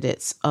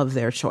candidates of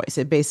their choice.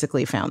 It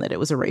basically found that it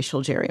was a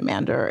racial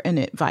gerrymander and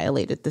it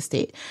violated the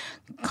state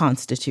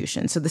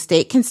constitution. So the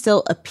state can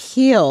still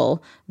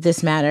appeal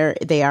this matter.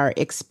 They are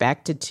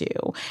expected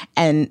to.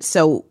 And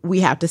so we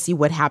have to see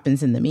what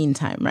happens in the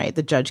meantime, right?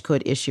 The judge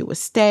could issue a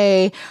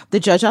stay. The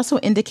judge also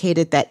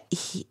indicated that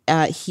he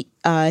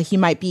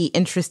might be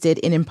interested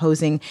in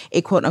imposing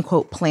a quote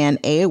unquote Plan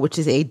A, which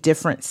is a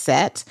different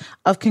set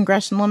of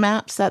congressional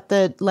maps that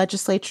the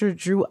legislature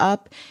drew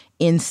up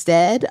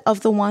instead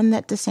of the one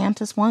that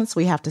DeSantis wants.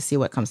 We have to see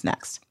what comes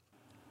next.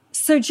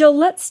 So, Jill,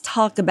 let's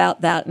talk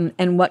about that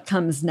and what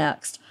comes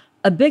next.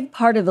 A big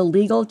part of the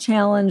legal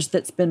challenge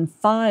that's been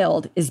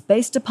filed is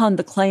based upon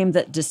the claim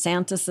that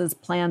DeSantis's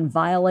plan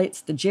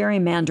violates the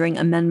gerrymandering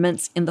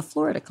amendments in the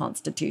Florida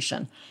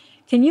Constitution.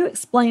 Can you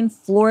explain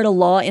Florida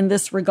law in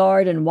this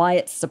regard and why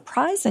it's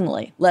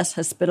surprisingly less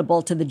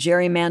hospitable to the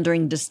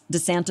gerrymandering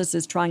DeSantis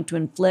is trying to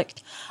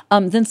inflict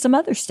than some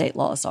other state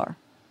laws are?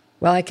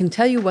 Well, I can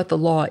tell you what the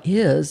law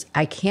is.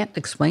 I can't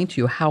explain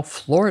to you how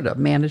Florida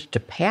managed to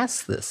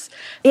pass this.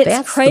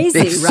 That's crazy,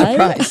 the big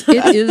right? Surprise.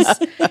 It is.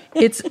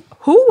 It's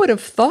who would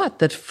have thought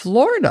that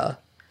Florida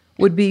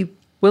would be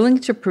willing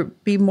to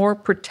be more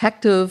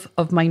protective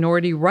of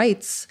minority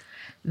rights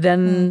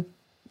than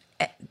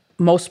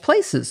most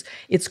places.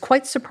 It's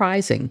quite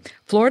surprising.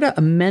 Florida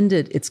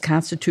amended its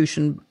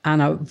constitution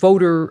on a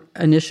voter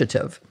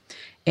initiative,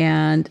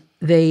 and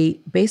they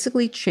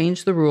basically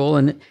changed the rule.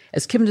 And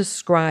as Kim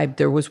described,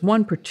 there was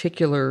one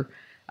particular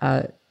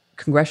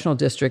congressional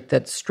district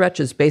that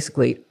stretches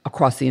basically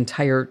across the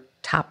entire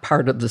top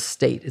part of the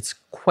state. It's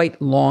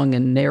quite long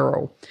and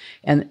narrow.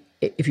 And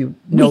if you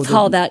know, we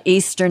call that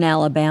Eastern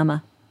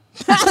Alabama.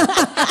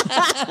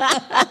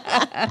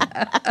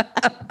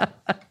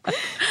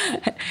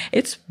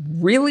 It's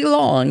really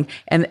long.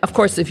 And of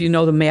course, if you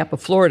know the map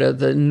of Florida,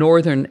 the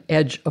northern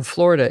edge of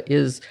Florida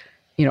is,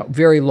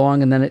 very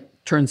long, and then it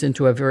turns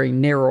into a very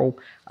narrow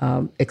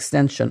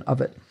extension of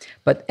it.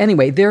 But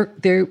anyway,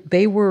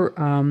 they were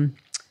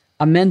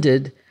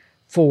amended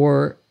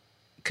for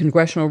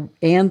congressional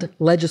and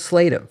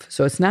legislative.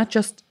 So it's not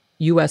just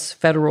U.S.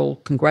 federal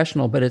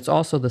congressional, but it's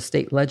also the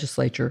state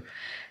legislature.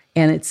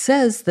 And it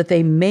says that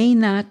they may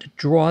not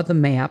draw the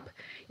map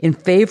in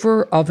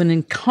favor of an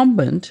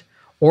incumbent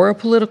or a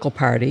political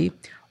party,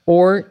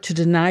 or to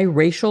deny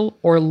racial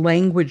or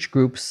language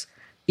groups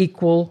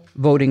equal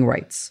voting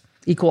rights,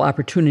 equal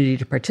opportunity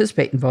to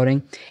participate in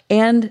voting.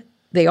 And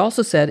they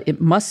also said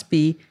it must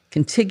be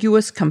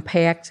contiguous,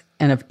 compact,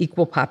 and of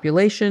equal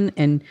population,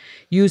 and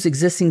use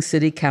existing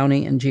city,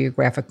 county, and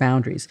geographic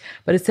boundaries.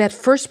 But it's that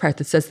first part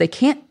that says they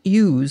can't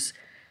use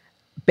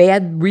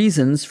bad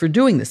reasons for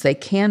doing this. They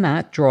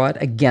cannot draw it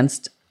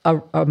against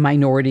a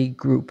minority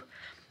group.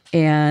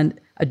 And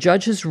a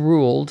judge has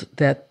ruled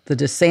that the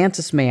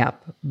DeSantis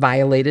map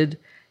violated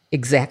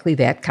exactly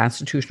that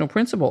constitutional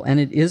principle. And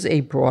it is a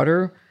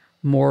broader,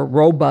 more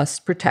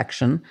robust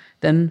protection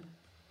than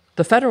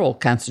the federal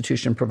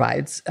Constitution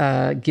provides,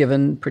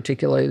 given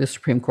particularly the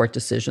Supreme Court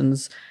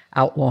decisions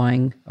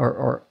outlawing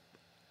or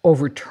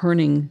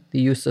overturning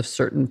the use of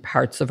certain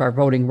parts of our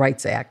Voting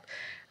Rights Act,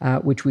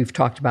 which we've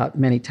talked about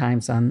many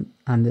times on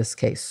this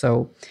case.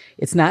 So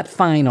it's not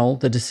final,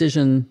 the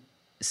decision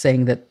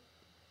saying that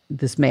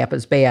this map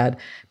is bad,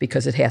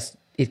 because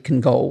it can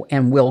go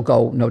and will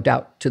go, no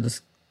doubt, to the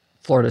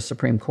Florida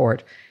Supreme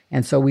Court.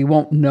 And so we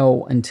won't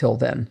know until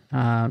then.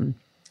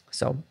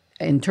 So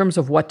in terms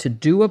of what to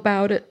do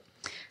about it,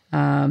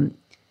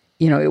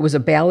 it was a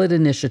ballot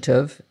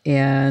initiative,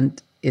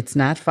 and it's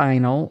not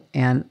final,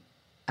 and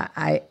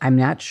I'm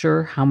not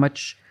sure how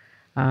much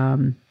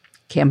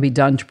can be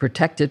done to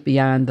protect it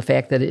beyond the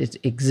fact that it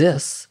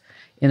exists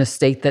in a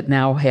state that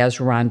now has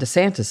Ron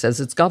DeSantis as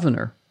its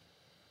governor.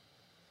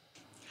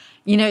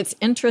 You know, it's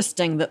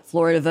interesting that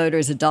Florida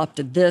voters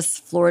adopted this.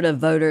 Florida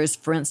voters,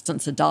 for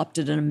instance,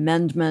 adopted an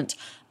amendment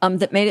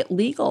that made it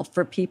legal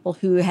for people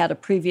who had a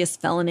previous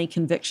felony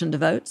conviction to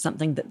vote,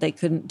 something that they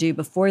couldn't do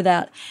before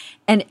that.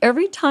 And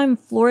every time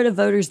Florida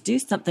voters do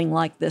something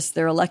like this,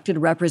 their elected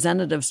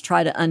representatives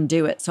try to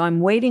undo it. So I'm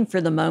waiting for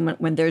the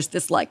moment when there's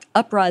this like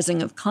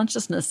uprising of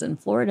consciousness in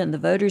Florida and the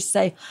voters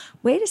say,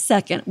 wait a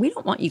second, we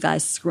don't want you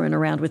guys screwing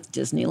around with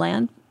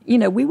Disneyland. You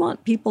know, we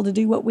want people to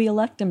do what we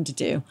elect them to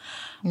do.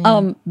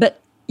 But,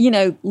 you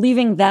know,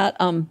 leaving that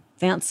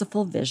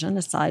fanciful vision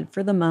aside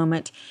for the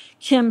moment,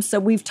 Kim, so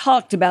we've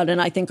talked about,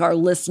 and I think our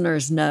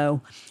listeners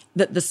know,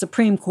 that the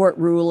Supreme Court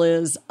rule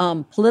is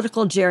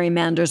political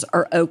gerrymanders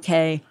are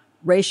okay,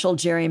 racial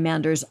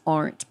gerrymanders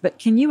aren't. But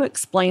can you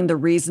explain the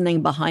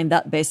reasoning behind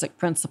that basic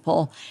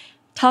principle?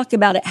 Talk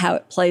about it, how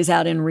it plays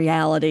out in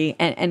reality.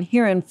 And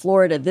here in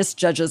Florida, this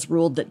judge has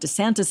ruled that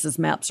DeSantis's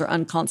maps are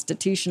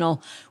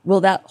unconstitutional. Will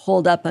that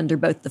hold up under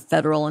both the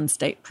federal and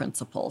state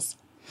principles?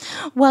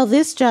 Well,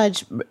 this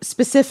judge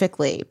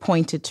specifically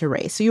pointed to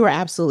race. So you were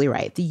absolutely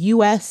right. The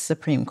U.S.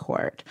 Supreme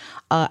Court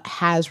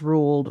has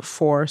ruled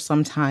for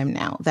some time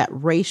now that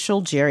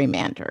racial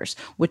gerrymanders,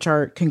 which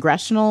are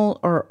congressional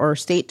or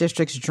state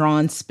districts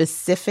drawn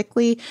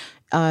specifically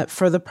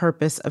for the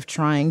purpose of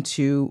trying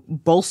to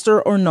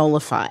bolster or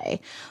nullify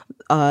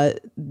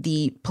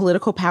the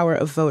political power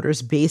of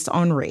voters based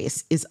on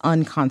race, is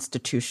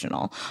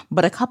unconstitutional.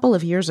 But a couple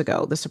of years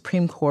ago, the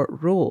Supreme Court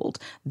ruled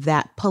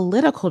that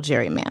political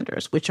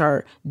gerrymanders, which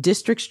are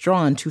districts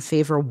drawn to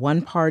favor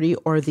one party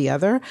or the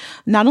other,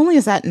 not only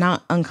is that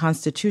not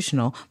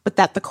unconstitutional, but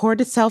that the court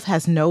itself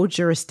has no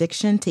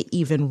jurisdiction to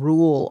even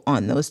rule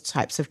on those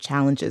types of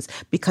challenges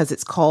because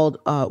it's called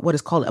what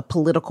is called a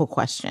political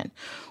question,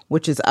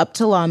 which is up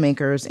to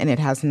lawmakers and it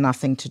has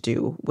nothing to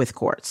do with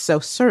courts. So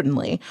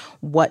certainly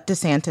what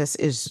DeSantis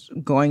is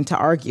going to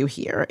argue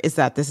here is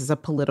that this is a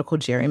political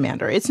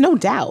gerrymander. It's no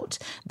doubt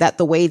that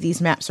the way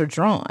these maps are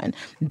drawn,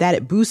 that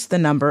it boosts the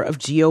number of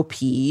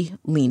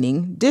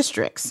GOP-leaning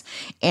districts.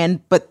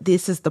 But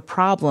this is the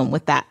problem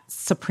with that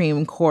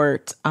Supreme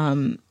Court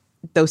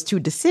those two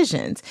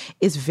decisions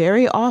is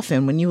very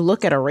often when you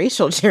look at a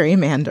racial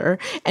gerrymander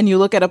and you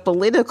look at a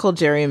political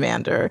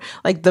gerrymander,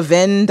 like the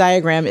Venn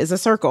diagram is a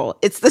circle.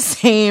 It's the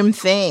same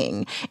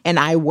thing. And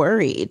I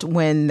worried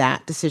when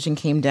that decision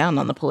came down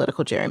on the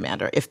political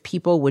gerrymander, if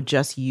people would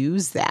just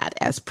use that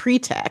as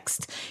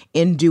pretext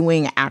in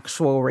doing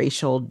actual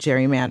racial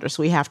gerrymanders.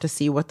 So we have to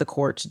see what the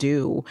courts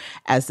do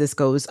as this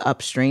goes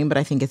upstream. But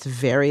I think it's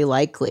very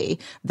likely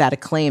that a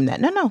claim that,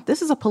 no,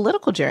 this is a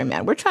political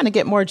gerrymander, we're trying to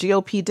get more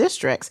GOP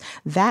districts,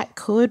 that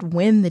could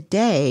win the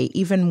day,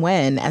 even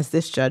when, as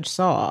this judge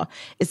saw,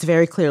 it's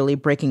very clearly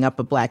breaking up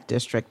a Black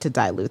district to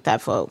dilute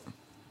that vote.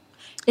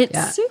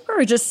 It's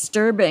super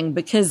disturbing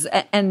because,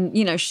 and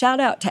you know, shout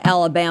out to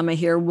Alabama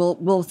here.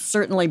 We'll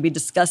certainly be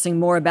discussing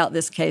more about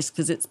this case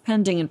because it's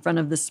pending in front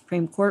of the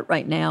Supreme Court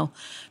right now.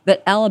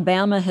 But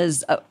Alabama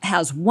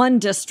has one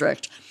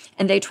district,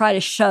 and they try to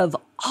shove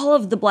all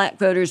of the Black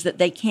voters that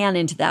they can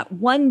into that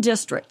one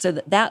district so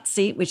that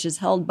seat, which is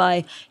held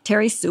by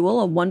Terry Sewell,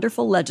 a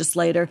wonderful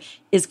legislator,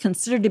 is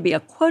considered to be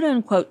a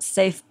quote-unquote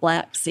safe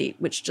Black seat,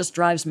 which just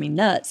drives me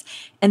nuts.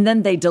 And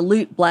then they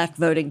dilute Black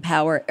voting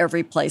power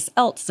every place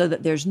else so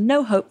that there's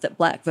no hope that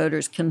Black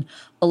voters can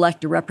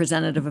elect a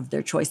representative of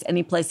their choice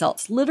anyplace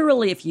else.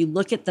 Literally, if you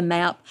look at the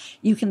map,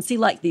 you can see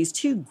like these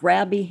two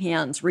grabby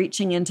hands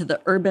reaching into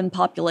the urban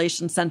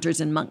population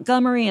centers in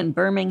Montgomery and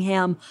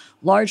Birmingham,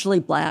 largely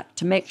Black,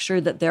 to make sure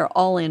that they're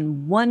all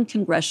in one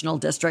congressional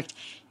district,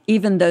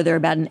 even though they're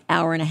about an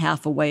hour and a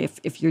half away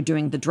if you're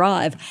doing the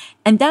drive.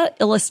 And that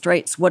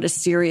illustrates what a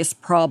serious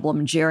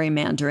problem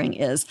gerrymandering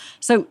is.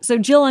 So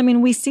Jill, I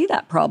mean, we see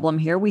that problem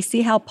here. We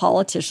see how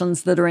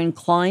politicians that are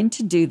inclined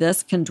to do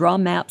this can draw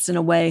maps in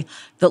a way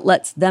that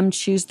lets them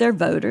choose their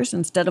voters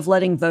instead of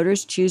letting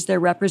voters choose their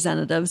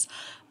representatives.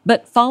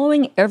 But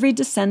following every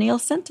decennial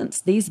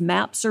sentence, these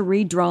maps are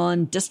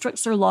redrawn,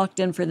 districts are locked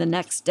in for the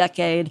next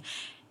decade.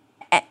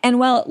 And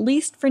while at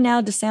least for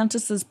now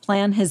DeSantis's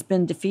plan has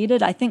been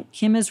defeated, I think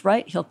Kim is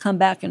right. He'll come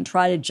back and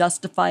try to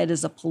justify it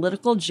as a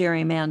political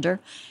gerrymander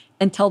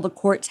until the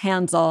court's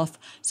hands off.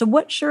 So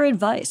what's your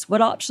advice?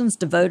 What options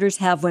do voters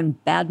have when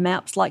bad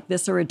maps like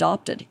this are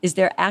adopted? Is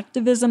there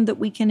activism that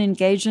we can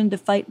engage in to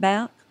fight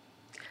back?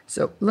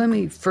 So let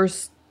me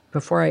first,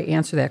 before I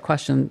answer that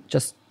question,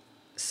 just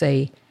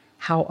say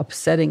how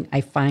upsetting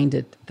I find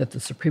it that the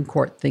Supreme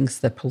Court thinks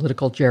that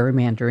political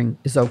gerrymandering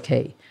is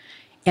okay.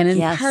 And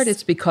in part,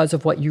 it's because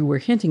of what you were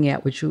hinting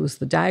at, which was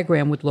the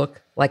diagram would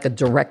look like a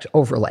direct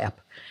overlap.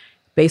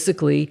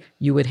 Basically,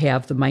 you would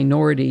have the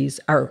minorities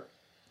are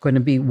going to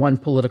be one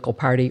political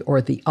party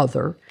or the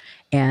other.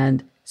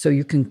 And so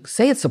you can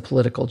say it's a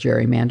political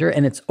gerrymander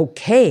and it's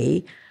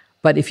okay.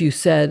 But if you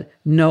said,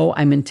 no,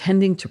 I'm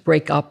intending to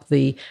break up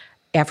the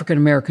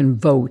African-American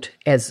vote,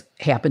 as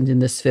happened in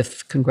this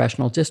 5th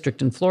congressional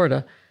district in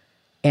Florida,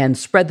 and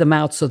spread them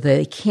out so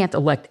they can't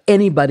elect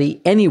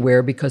anybody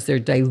anywhere because they're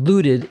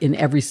diluted in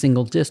every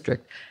single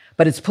district.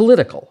 But it's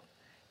political,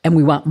 and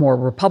we want more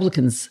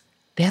Republicans.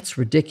 That's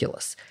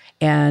ridiculous.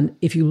 And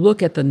if you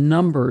look at the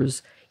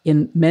numbers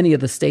in many of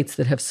the states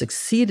that have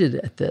succeeded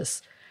at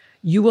this,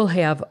 you will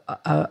have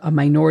a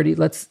minority,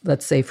 let's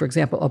say, for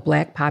example, a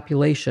Black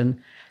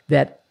population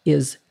that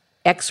is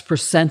X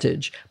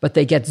percentage, but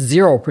they get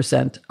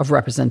 0% of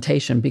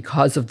representation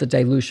because of the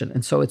dilution.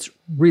 And so it's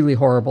really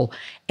horrible.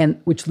 And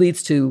which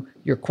leads to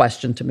your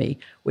question to me,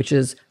 which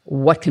is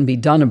what can be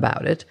done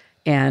about it?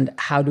 And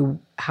how do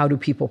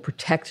people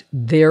protect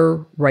their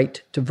right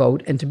to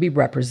vote and to be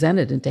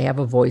represented and to have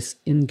a voice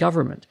in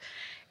government?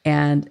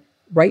 And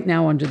right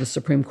now under the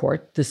Supreme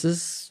Court, this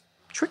is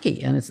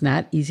tricky and it's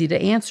not easy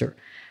to answer.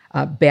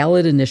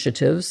 Ballot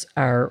initiatives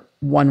are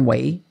one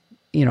way,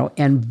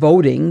 and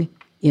voting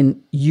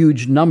in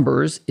huge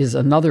numbers is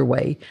another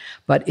way,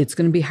 but it's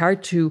going to be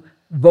hard to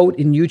vote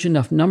in huge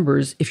enough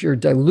numbers if you're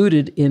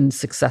diluted in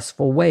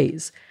successful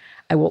ways.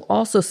 I will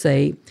also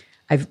say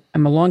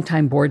I'm a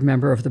longtime board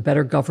member of the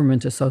Better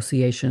Government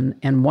Association,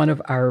 and one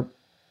of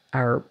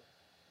our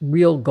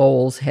real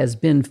goals has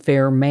been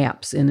fair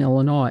maps in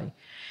Illinois.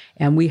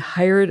 And we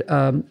hired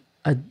a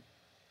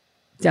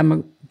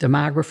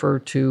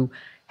demographer to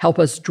help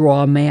us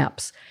draw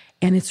maps.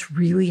 And it's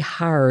really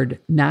hard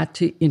not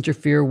to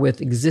interfere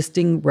with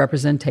existing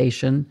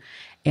representation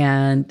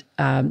and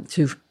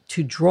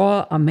to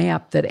draw a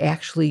map that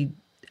actually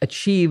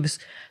achieves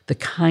the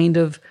kind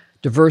of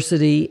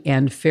diversity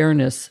and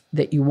fairness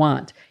that you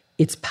want.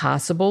 It's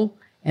possible,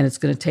 and it's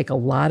going to take a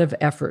lot of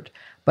effort,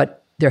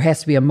 but there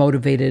has to be a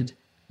motivated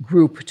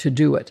group to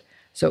do it.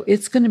 So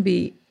it's going to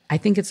be, I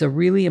think it's a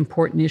really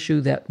important issue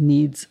that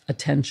needs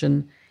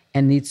attention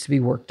and needs to be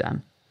worked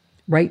on.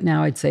 Right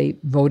now, I'd say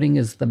voting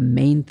is the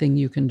main thing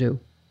you can do.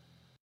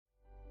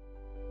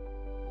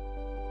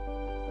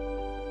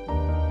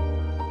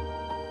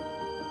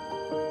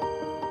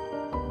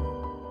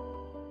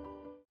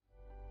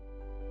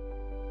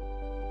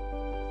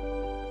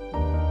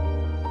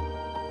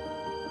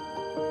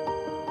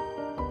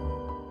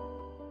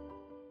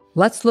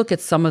 Let's look at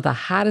some of the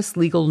hottest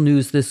legal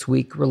news this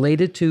week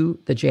related to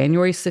the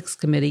January 6th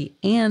committee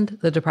and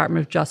the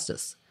Department of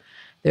Justice.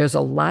 There's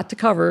a lot to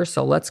cover,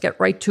 so let's get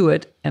right to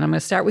it. And I'm going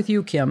to start with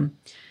you, Kim.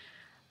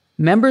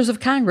 Members of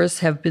Congress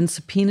have been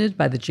subpoenaed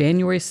by the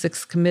January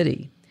 6th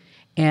committee.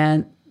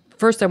 And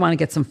first, I want to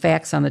get some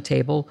facts on the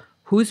table.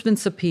 Who's been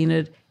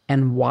subpoenaed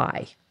and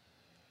why?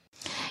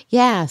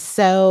 Yeah,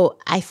 so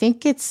I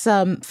think it's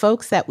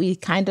folks that we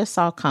kind of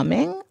saw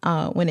coming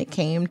when it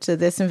came to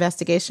this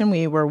investigation.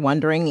 We were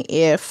wondering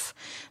if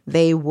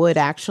they would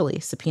actually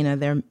subpoena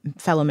their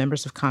fellow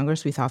members of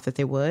Congress. We thought that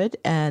they would.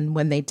 And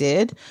when they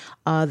did,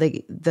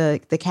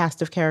 the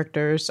cast of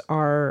characters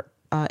are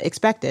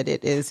expected.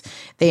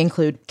 They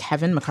include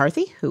Kevin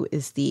McCarthy, who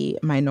is the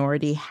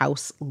minority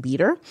House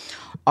leader.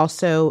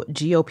 Also,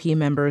 GOP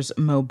members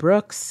Mo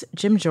Brooks,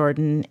 Jim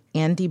Jordan,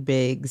 Andy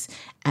Biggs,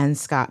 and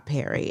Scott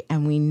Perry.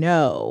 And we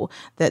know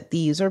that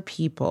these are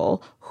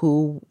people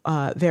who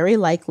very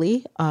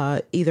likely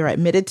either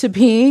admitted to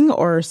being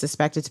or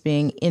suspected to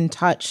being in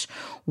touch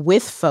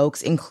with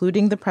folks,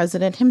 including the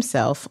president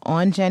himself,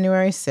 on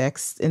January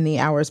 6th in the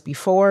hours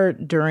before,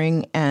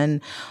 during, and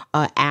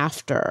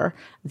after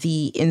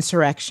the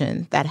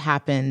insurrection that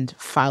happened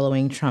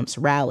following Trump's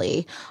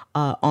rally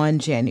on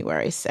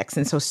January 6th.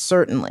 And so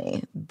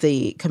certainly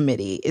the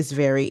committee is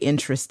very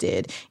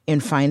interested in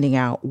finding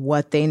out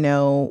what they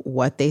know,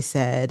 what they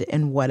said,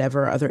 and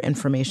whatever other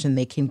information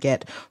they can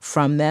get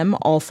from them.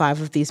 All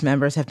 5 of these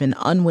members have been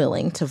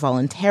unwilling to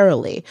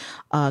voluntarily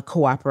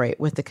cooperate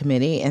with the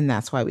committee, and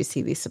that's why we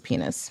see these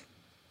subpoenas.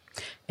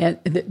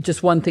 And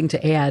just one thing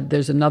to add,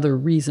 there's another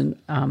reason.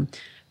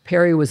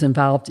 Perry was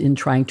involved in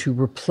trying to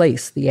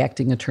replace the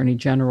acting attorney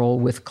general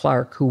with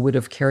Clark, who would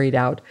have carried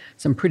out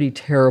some pretty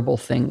terrible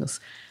things.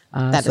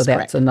 So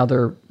that's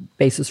another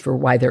basis for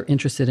why they're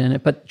interested in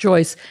it. But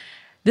Joyce,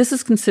 this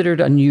is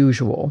considered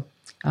unusual.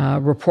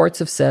 Reports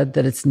have said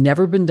that it's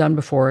never been done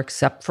before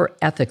except for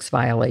ethics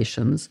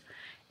violations.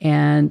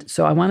 And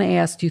so I want to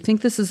ask, do you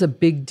think this is a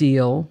big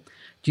deal?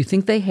 Do you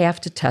think they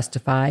have to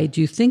testify?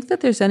 Do you think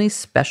that there's any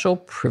special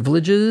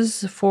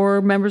privileges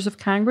for members of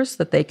Congress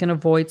that they can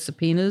avoid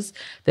subpoenas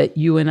that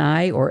you and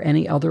I or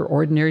any other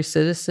ordinary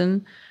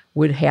citizen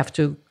would have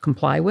to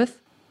comply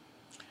with?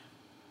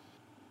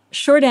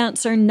 Short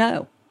answer,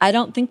 no. I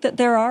don't think that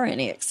there are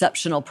any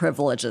exceptional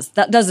privileges.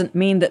 That doesn't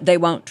mean that they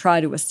won't try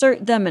to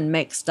assert them and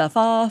make stuff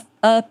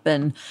up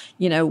and,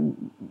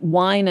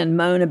 whine and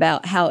moan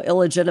about how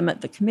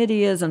illegitimate the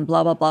committee is and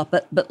blah, blah, blah.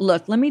 But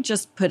look, let me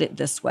just put it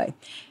this way.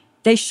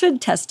 They should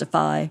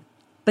testify,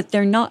 but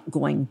they're not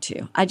going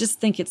to. I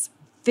just think it's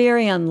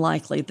very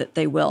unlikely that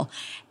they will.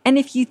 And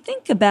if you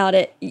think about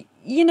it,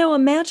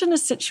 imagine a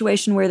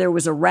situation where there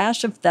was a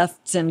rash of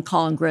thefts in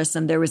Congress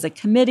and there was a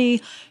committee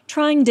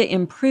trying to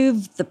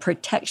improve the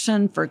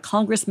protection for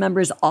Congress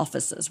members'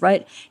 offices,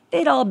 right?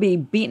 They'd all be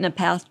beaten a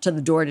path to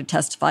the door to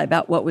testify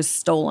about what was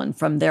stolen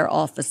from their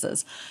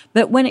offices.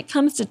 But when it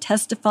comes to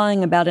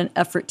testifying about an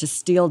effort to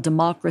steal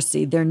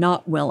democracy, they're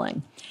not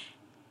willing.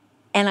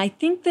 And I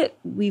think that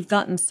we've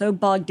gotten so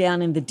bogged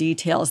down in the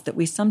details that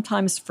we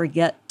sometimes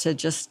forget to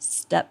just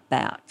step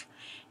back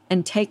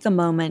and take a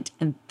moment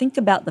and think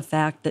about the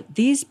fact that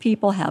these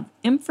people have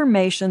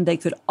information they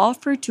could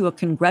offer to a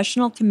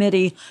congressional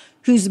committee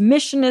whose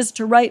mission is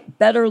to write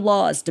better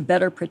laws to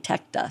better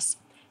protect us.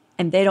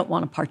 And they don't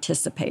want to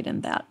participate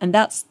in that. And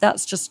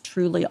that's just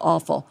truly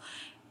awful.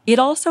 It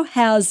also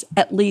has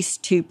at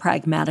least two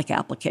pragmatic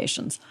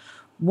applications.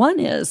 One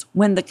is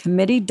when the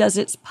committee does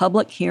its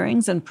public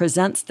hearings and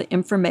presents the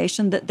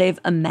information that they've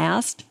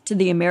amassed to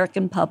the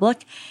American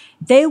public,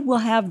 they will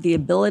have the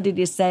ability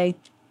to say,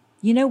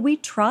 we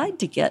tried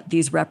to get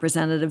these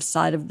representatives'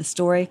 side of the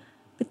story,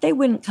 but they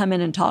wouldn't come in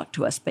and talk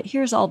to us. But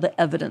here's all the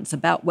evidence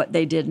about what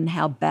they did and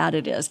how bad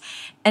it is.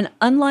 And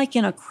unlike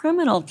in a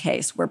criminal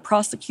case where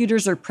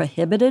prosecutors are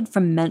prohibited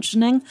from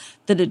mentioning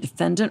that a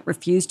defendant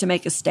refused to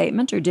make a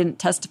statement or didn't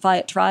testify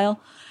at trial,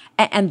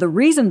 and the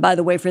reason, by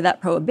the way, for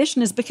that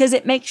prohibition is because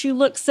it makes you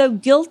look so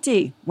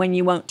guilty when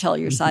you won't tell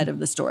your side of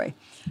the story.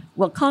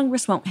 Well,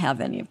 Congress won't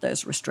have any of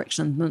those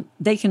restrictions.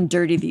 They can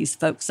dirty these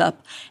folks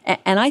up.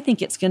 And I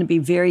think it's going to be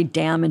very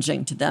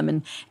damaging to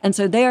them. And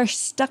so they are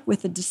stuck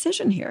with a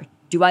decision here.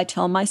 Do I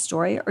tell my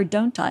story or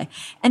don't I?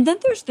 And then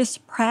there's this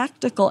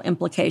practical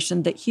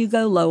implication that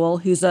Hugo Lowell,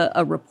 who's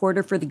a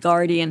reporter for The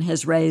Guardian,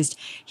 has raised.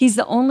 He's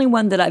the only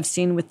one that I've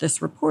seen with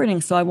this reporting,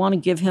 so I want to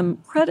give him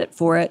credit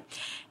for it.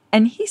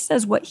 And he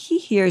says what he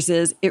hears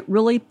is it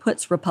really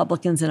puts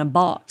Republicans in a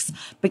box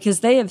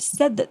because they have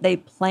said that they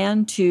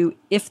plan to,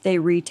 if they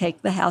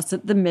retake the House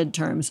at the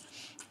midterms,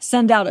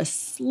 send out a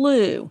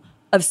slew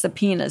of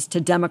subpoenas to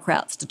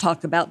Democrats to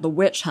talk about the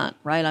witch hunt,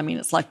 right? I mean,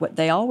 it's like what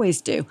they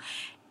always do.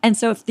 And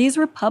so if these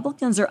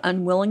Republicans are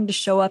unwilling to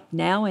show up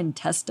now and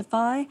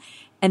testify,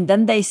 and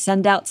then they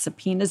send out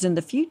subpoenas in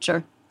the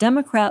future,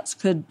 Democrats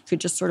could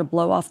just sort of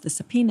blow off the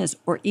subpoenas,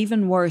 or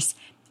even worse,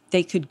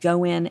 they could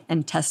go in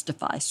and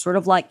testify, sort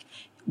of like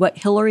what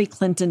Hillary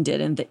Clinton did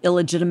in the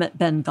illegitimate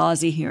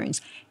Benghazi hearings,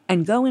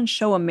 and go and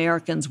show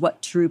Americans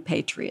what true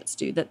patriots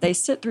do, that they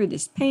sit through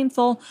this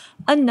painful,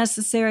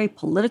 unnecessary,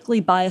 politically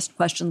biased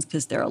questions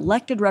because they're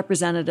elected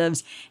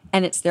representatives,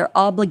 and it's their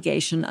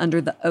obligation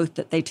under the oath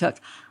that they took.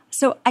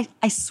 So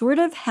I sort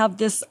of have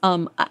this,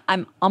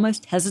 I'm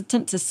almost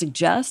hesitant to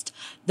suggest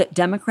that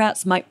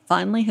Democrats might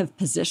finally have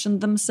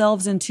positioned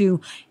themselves into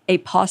a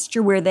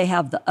posture where they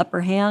have the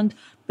upper hand.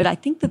 But I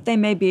think that they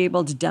may be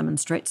able to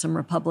demonstrate some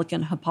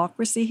Republican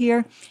hypocrisy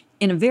here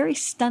in a very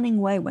stunning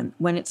way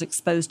when it's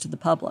exposed to the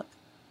public.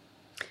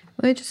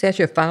 Let me just ask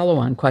you a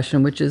follow-on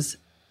question, which is,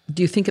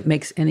 do you think it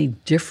makes any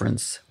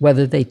difference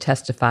whether they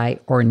testify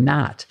or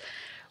not?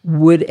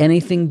 Would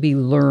anything be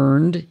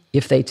learned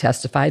if they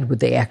testified?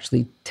 Would they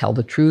actually tell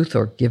the truth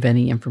or give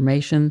any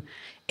information?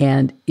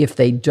 And if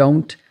they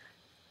don't,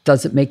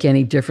 does it make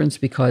any difference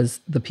because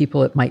the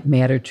people it might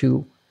matter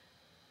to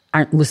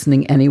aren't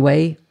listening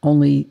anyway?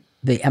 Only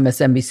the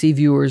MSNBC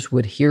viewers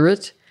would hear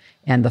it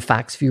and the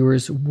Fox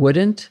viewers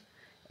wouldn't.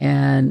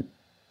 And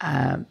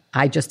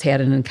I just had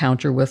an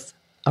encounter with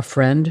a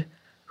friend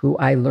who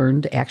I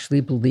learned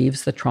actually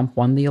believes that Trump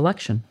won the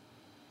election.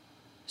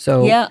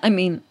 So yeah, I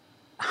mean,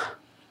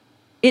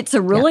 it's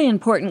a really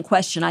important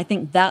question. I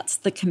think that's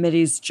the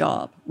committee's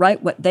job,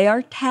 right? What they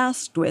are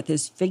tasked with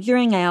is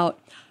figuring out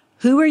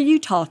who are you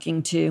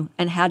talking to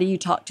and how do you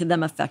talk to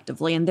them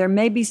effectively? And there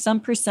may be some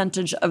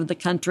percentage of the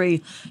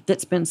country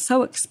that's been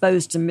so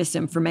exposed to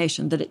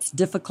misinformation that it's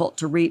difficult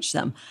to reach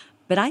them.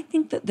 But I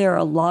think that there are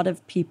a lot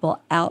of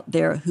people out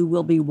there who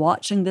will be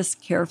watching this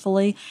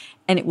carefully,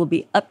 and it will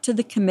be up to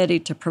the committee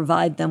to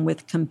provide them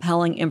with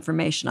compelling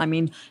information. I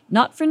mean,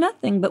 not for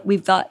nothing, but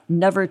we've got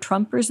never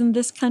Trumpers in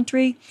this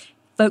country,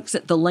 folks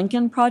at the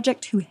Lincoln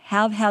Project who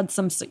have had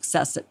some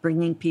success at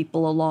bringing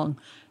people along.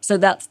 So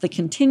that's the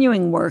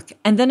continuing work.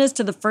 And then as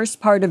to the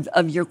first part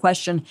of your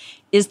question,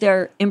 is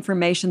there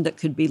information that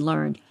could be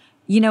learned?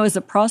 You know, as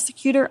a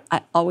prosecutor,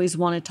 I always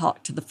want to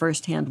talk to the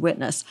firsthand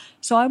witness.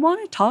 So I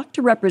want to talk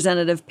to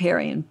Representative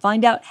Perry and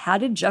find out, how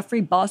did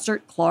Jeffrey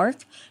Bossert Clark,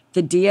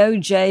 the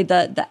DOJ,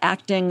 the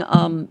acting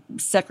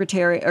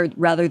secretary, or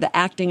rather the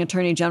acting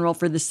attorney general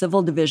for the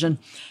civil division,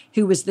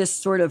 who was this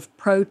sort of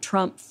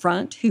pro-Trump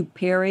front who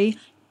Perry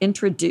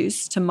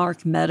introduced to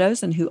Mark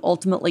Meadows and who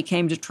ultimately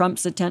came to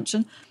Trump's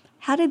attention,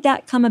 how did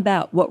that come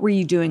about? What were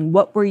you doing?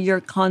 What were your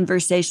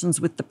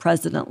conversations with the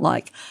president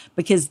like?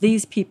 Because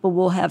these people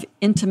will have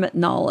intimate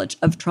knowledge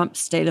of Trump's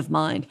state of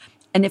mind.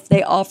 And if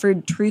they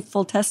offered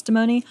truthful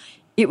testimony,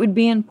 it would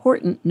be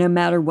important no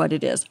matter what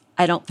it is.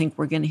 I don't think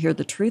we're going to hear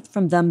the truth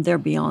from them. They're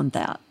beyond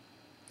that.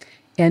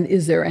 And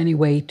is there any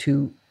way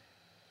to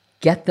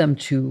get them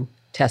to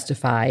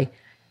testify,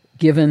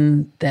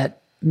 given that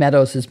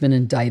Meadows has been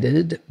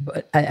indicted,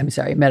 but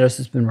Meadows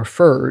has been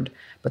referred,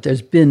 but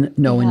there's been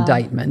no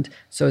indictment.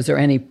 So is there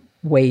any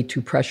way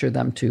to pressure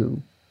them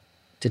to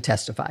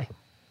testify?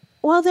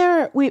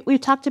 Well, we've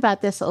talked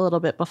about this a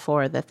little bit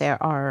before, that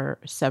there are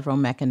several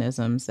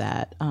mechanisms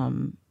that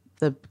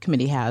the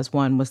committee has.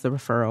 One was the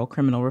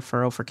criminal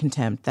referral for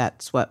contempt.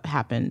 That's what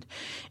happened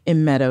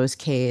in Meadows'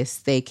 case.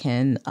 They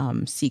can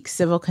seek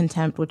civil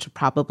contempt, which will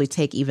probably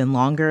take even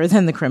longer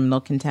than the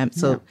criminal contempt.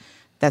 So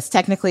that's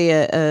technically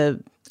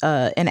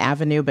an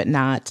avenue, but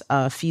not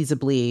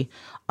feasibly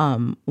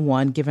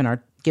one, given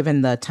our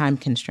given the time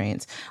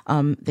constraints,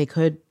 they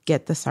could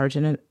get the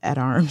sergeant at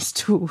arms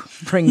to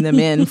bring them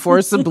in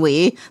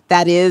forcibly.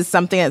 That is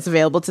something that's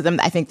available to them.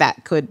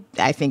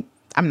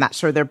 I'm not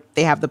sure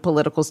they have the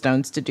political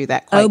stones to do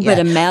that quite yet.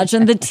 But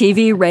imagine the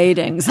TV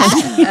ratings.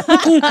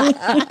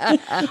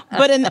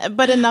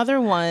 But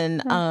another one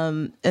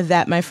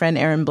that my friend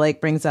Aaron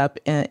Blake brings up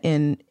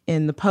in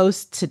the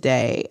Post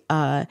today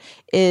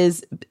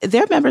is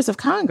they're members of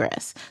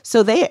Congress.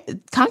 So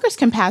Congress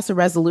can pass a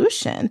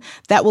resolution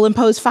that will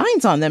impose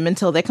fines on them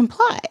until they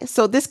comply.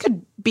 So this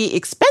could be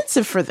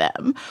expensive for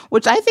them,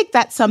 which I think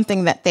that's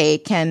something that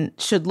they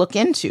should look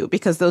into,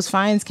 because those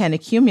fines can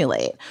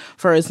accumulate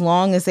for as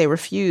long as they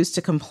refuse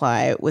to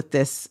comply with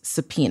this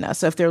subpoena.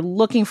 So if they're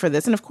looking for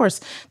this, and of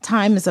course,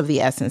 time is of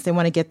the essence. They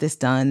want to get this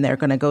done.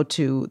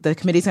 The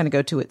committee's going to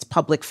go to its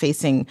public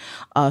facing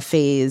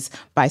phase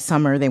by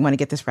summer. They want to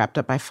get this wrapped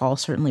up by fall,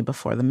 certainly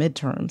before the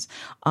midterms.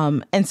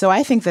 And so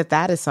I think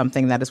that is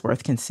something that is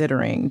worth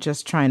considering,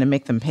 just trying to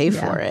make them pay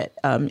for it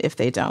if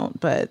they don't.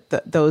 But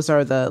those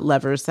are the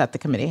levers that the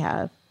committee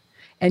have.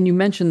 And you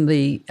mentioned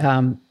the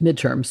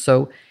midterms.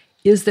 So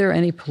is there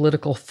any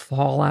political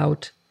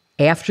fallout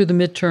after the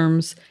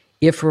midterms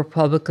if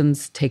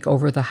Republicans take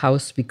over the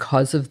House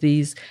because of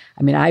these?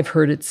 I mean, I've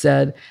heard it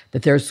said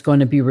that there's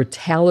going to be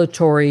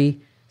retaliatory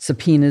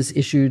subpoenas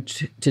issued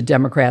to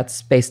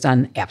Democrats based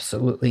on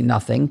absolutely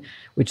nothing,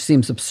 which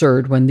seems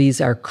absurd when these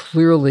are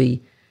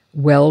clearly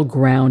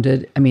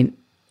well-grounded. I mean,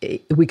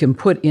 we can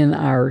put in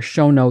our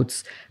show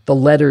notes the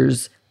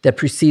letters that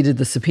preceded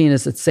the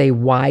subpoenas that say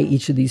why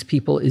each of these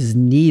people is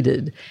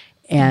needed.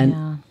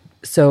 And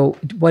so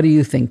what do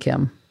you think,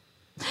 Kim?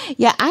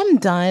 Yeah, I'm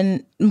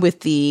done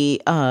with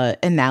the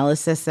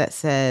analysis that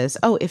says,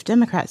 if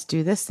Democrats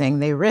do this thing,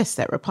 they risk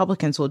that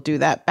Republicans will do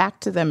that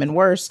back to them and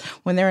worse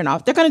when they're in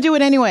office. They're going to do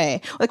it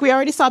anyway. Like we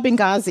already saw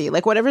Benghazi.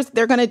 Like whatever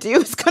they're going to do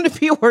is going to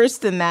be worse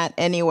than that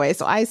anyway.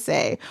 So I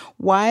say,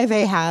 while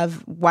they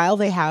have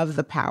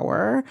the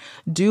power,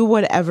 do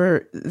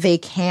whatever they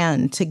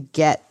can to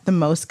get the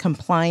most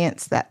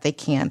compliance that they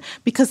can,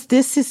 because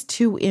this is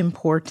too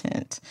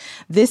important.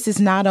 This is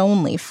not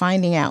only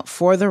finding out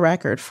for the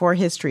record, for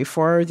history,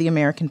 for the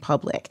American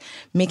public,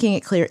 making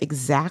it clear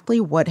exactly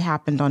what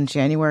happened on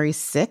January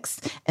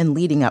 6th and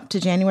leading up to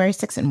January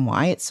 6th and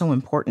why it's so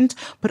important,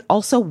 but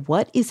also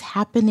what is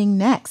happening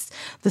next.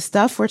 The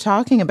stuff we're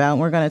talking about,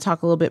 and we're going to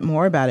talk a little bit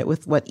more about it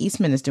with what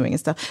Eastman is doing and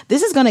stuff,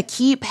 this is going to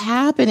keep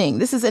happening.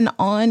 This is an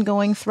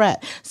ongoing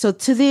threat. So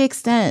to the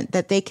extent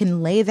that they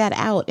can lay that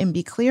out and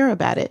be clear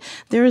about it,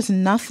 there is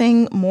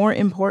nothing more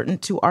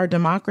important to our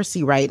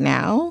democracy right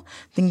now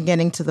than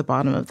getting to the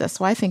bottom of this.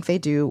 So I think they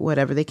do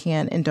whatever they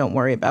can and don't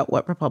worry about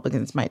what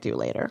Republicans might do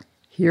later.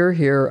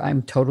 Here,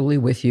 I'm totally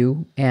with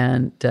you.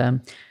 And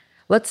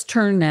let's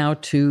turn now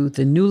to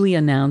the newly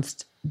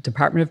announced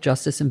Department of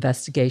Justice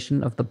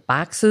investigation of the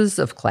boxes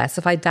of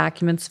classified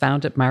documents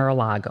found at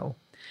Mar-a-Lago.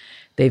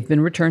 They've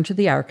been returned to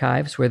the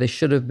archives where they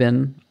should have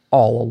been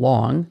all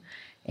along.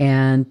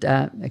 And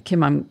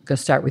Kim, I'm going to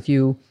start with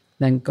you,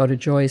 then go to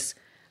Joyce.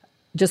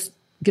 Just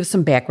give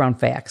some background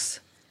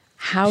facts.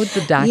 How did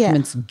the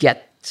documents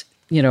get,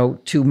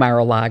 to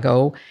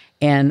Mar-a-Lago?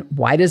 And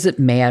why does it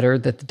matter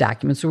that the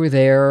documents were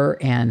there?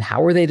 And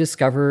how were they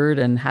discovered?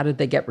 And how did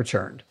they get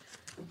returned?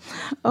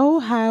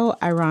 Oh, how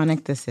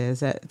ironic this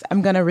is.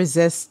 I'm going to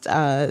resist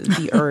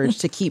the urge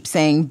to keep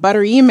saying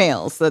butter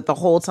emails the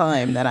whole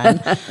time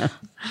that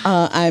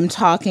I'm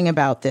talking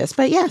about this.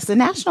 But yes, the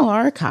National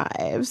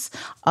Archives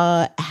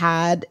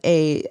had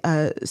a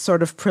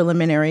sort of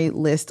preliminary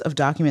list of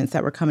documents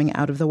that were coming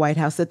out of the White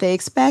House that they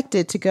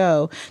expected to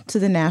go to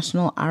the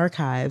National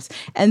Archives.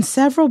 And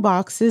several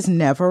boxes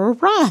never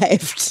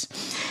arrived.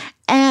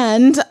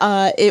 And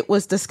it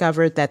was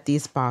discovered that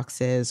these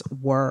boxes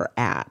were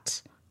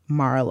at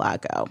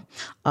Mar-a-Lago.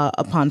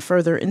 Upon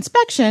further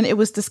inspection, it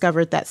was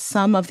discovered that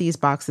some of these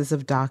boxes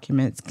of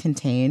documents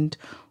contained,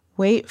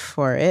 wait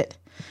for it,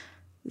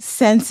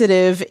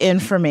 sensitive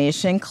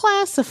information,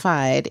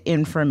 classified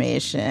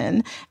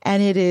information.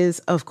 And it is,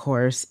 of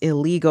course,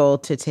 illegal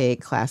to take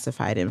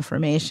classified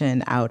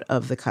information out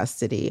of the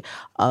custody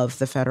of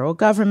the federal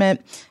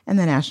government. And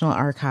the National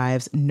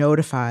Archives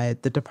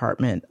notified the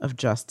Department of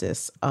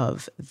Justice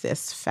of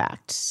this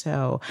fact.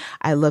 So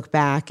I look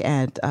back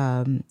at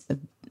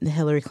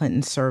Hillary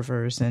Clinton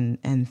servers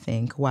and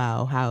think,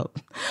 wow,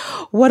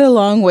 what a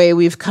long way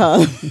we've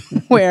come.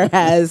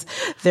 Whereas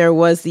there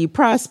was the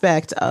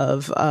prospect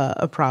of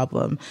a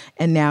problem,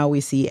 and now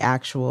we see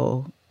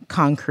actual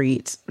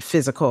concrete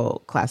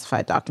physical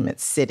classified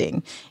documents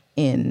sitting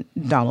in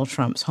Donald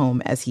Trump's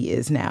home as he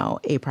is now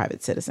a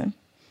private citizen.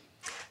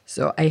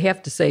 So I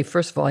have to say,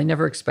 first of all, I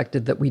never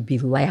expected that we'd be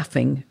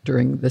laughing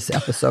during this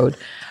episode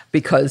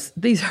because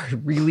these are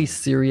really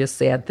serious,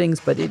 sad things,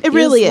 but it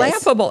really is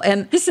laughable.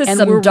 And this is and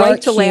some we're dark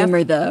right to humor,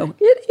 laugh. though.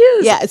 It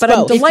is. Yeah, but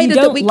I'm delighted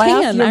that we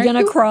laugh, can. You're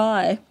going to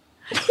cry.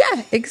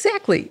 Yeah,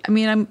 exactly. I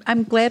mean,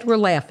 I'm glad we're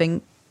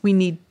laughing. We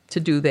need to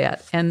do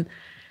that. And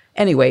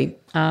anyway,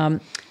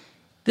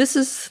 this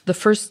is the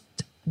first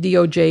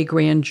DOJ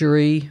grand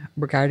jury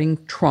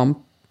regarding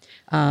Trump.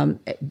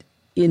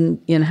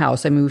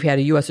 in-house. I mean, we've had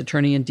a U.S.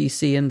 attorney in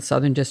D.C. and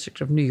Southern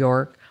District of New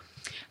York.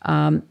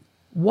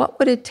 What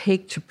would it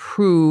take to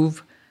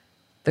prove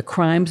the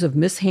crimes of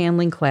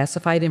mishandling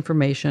classified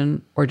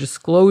information or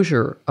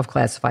disclosure of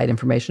classified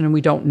information? And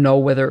we don't know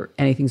whether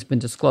anything's been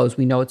disclosed.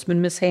 We know it's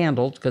been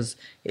mishandled because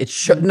it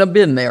shouldn't have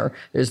been there.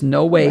 There's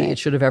no way it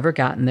should have ever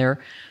gotten there.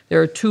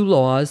 There are two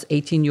laws,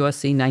 18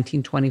 U.S.C.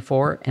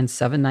 1924 and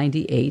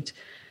 798,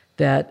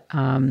 that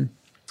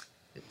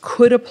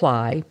could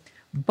apply,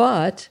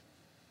 but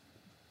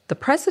the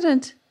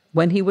president,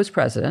 when he was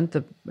president,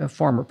 the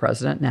former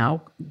president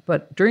now,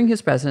 but during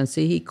his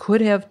presidency, he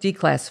could have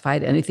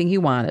declassified anything he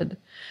wanted.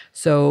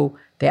 So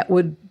that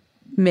would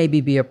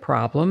maybe be a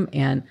problem.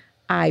 And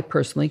I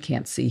personally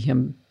can't see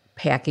him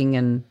packing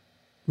and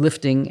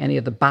lifting any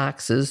of the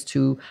boxes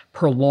to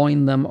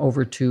purloin them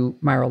over to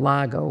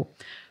Mar-a-Lago.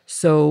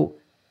 So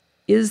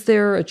is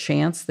there a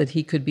chance that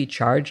he could be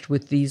charged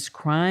with these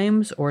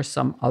crimes or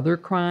some other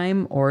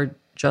crime, or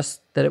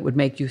just that it would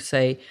make you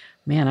say,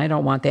 man, I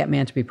don't want that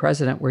man to be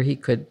president, where he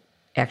could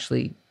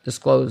actually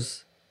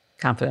disclose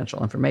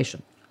confidential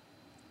information?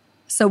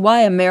 So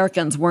why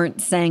Americans weren't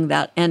saying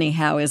that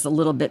anyhow is a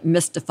little bit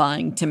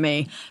mystifying to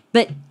me.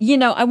 But,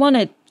 I want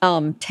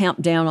to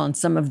tamp down on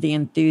some of the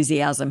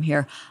enthusiasm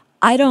here.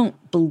 I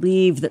don't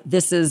believe that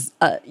this is,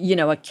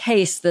 a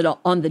case that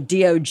on the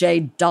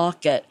DOJ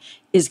docket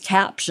is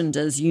captioned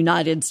as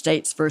United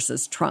States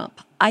versus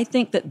Trump. I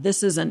think that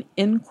this is an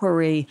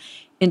inquiry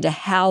into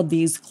how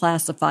these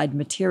classified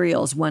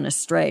materials went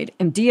astray.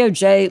 And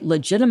DOJ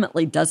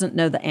legitimately doesn't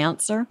know the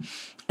answer.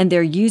 And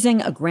they're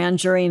using a grand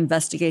jury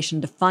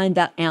investigation to find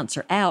that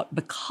answer out,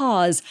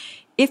 because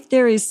if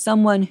there is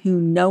someone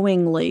who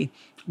knowingly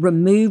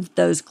removed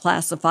those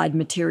classified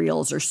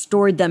materials or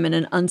stored them in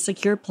an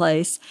unsecure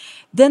place,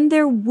 then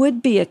there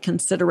would be a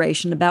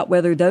consideration about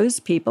whether those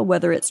people,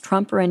 whether it's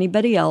Trump or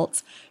anybody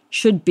else,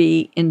 should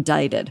be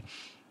indicted.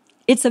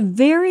 It's a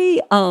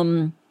very,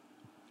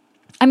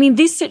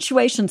 these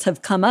situations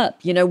have come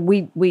up.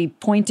 We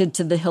pointed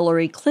to the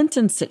Hillary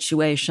Clinton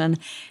situation,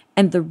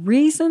 and the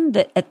reason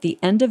that at the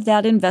end of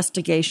that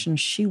investigation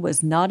she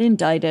was not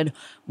indicted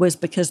was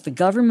because the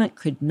government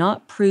could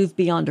not prove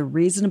beyond a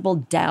reasonable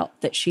doubt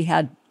that she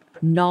had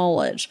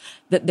knowledge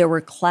that there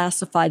were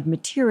classified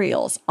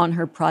materials on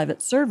her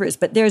private servers.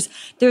 But there's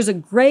a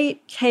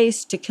great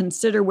case to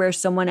consider where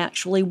someone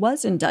actually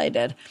was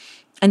indicted,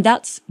 and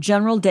that's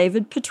General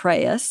David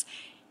Petraeus.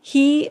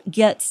 He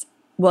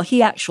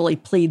actually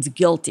pleads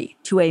guilty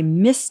to a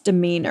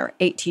misdemeanor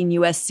 18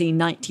 U.S.C.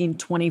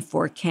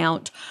 1924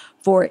 count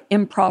for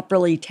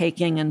improperly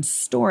taking and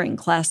storing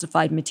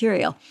classified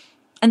material.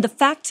 And the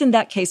facts in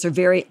that case are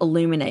very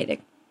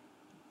illuminating.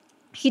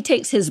 He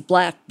takes his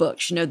black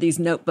books, these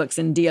notebooks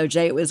in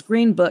DOJ, it was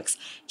green books.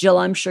 Jill,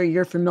 I'm sure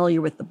you're familiar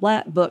with the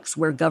black books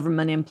where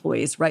government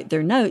employees write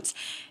their notes.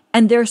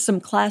 And there's some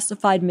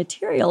classified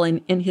material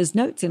in his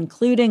notes,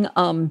 including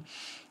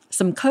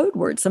some code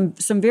words,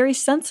 some very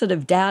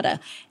sensitive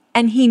data.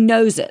 And he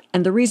knows it.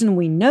 And the reason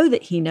we know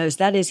that he knows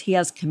that is he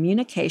has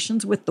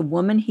communications with the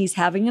woman he's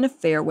having an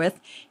affair with.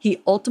 He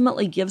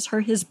ultimately gives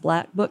her his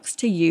black books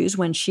to use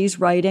when she's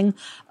writing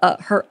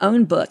her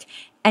own book.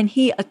 And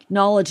he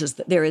acknowledges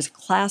that there is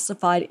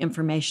classified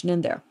information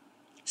in there.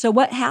 So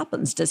what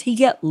happens? Does he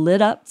get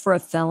lit up for a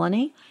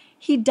felony?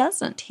 He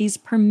doesn't. He's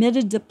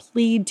permitted to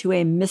plead to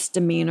a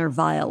misdemeanor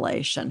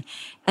violation.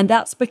 And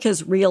that's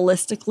because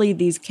realistically,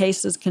 these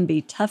cases can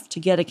be tough to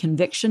get a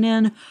conviction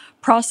in.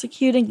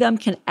 Prosecuting them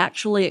can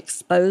actually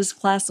expose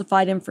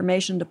classified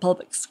information to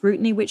public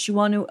scrutiny, which you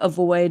want to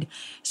avoid.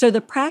 So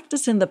the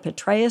practice in the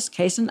Petraeus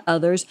case and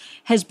others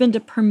has been to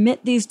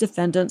permit these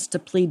defendants to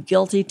plead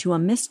guilty to a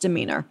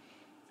misdemeanor.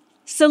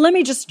 So let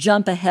me just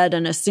jump ahead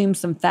and assume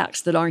some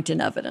facts that aren't in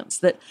evidence,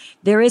 that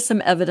there is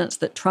some evidence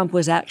that Trump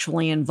was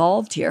actually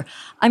involved here.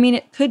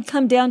 It could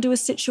come down to a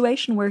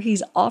situation where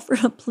he's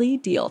offered a plea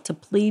deal to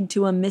plead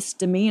to a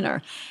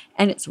misdemeanor.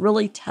 And it's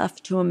really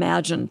tough to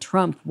imagine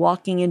Trump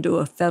walking into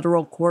a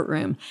federal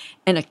courtroom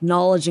and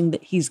acknowledging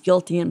that he's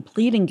guilty and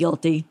pleading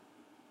guilty.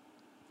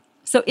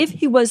 So if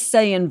he was,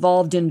 say,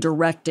 involved in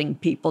directing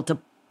people to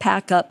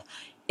pack up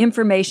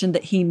information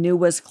that he knew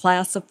was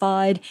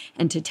classified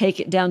and to take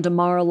it down to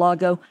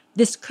Mar-a-Lago,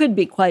 this could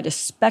be quite a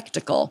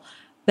spectacle.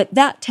 But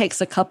that takes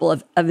a couple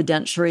of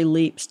evidentiary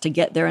leaps to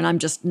get there, and I'm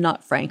just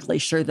not frankly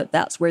sure that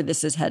that's where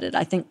this is headed.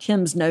 I think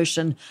Kim's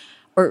notion,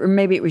 or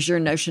maybe it was your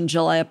notion,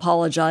 Jill, I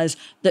apologize,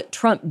 that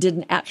Trump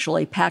didn't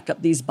actually pack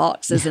up these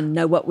boxes and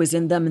know what was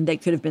in them, and they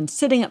could have been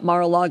sitting at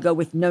Mar-a-Lago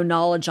with no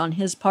knowledge on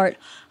his part.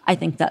 I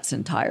think that's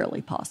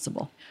entirely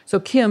possible. So,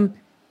 Kim,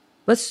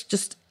 let's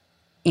just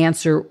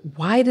answer,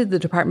 why did the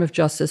Department of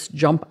Justice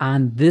jump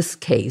on this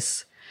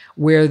case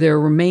where there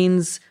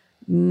remains,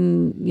 a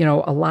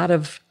lot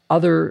of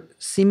other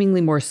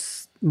seemingly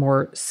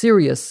more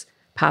serious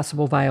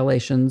possible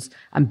violations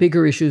on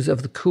bigger issues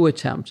of the coup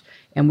attempt,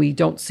 and we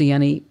don't see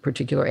any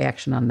particular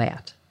action on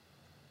that?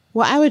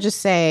 Well, I would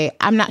just say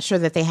I'm not sure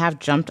that they have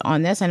jumped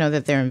on this. I know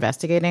that they're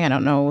investigating. I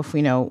don't know if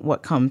we know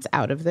what comes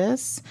out of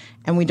this,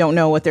 and we don't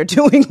know what they're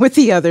doing with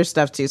the other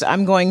stuff too. So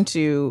I'm going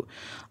to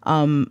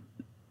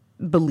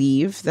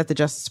believe that the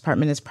Justice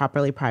Department is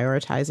properly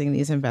prioritizing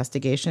these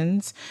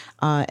investigations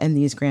and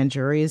these grand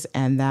juries,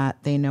 and that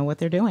they know what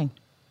they're doing.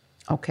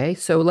 Okay,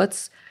 so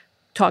let's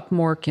talk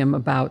more, Kim,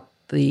 about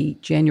the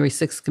January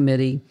 6th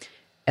committee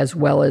as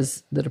well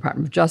as the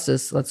Department of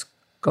Justice. Let's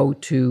go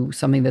to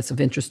something that's of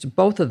interest to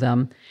both of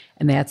them,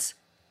 and that's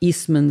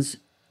Eastman's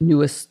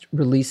newest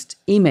released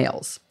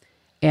emails.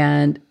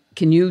 And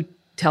can you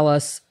tell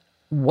us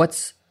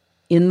what's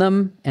in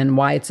them and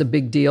why it's a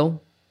big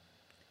deal?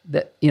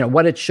 That,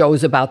 what it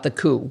shows about the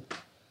coup.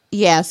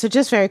 Yeah, so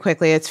just very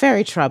quickly, it's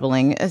very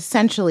troubling.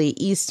 Essentially,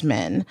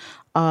 Eastman,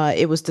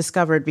 it was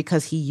discovered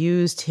because he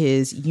used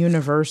his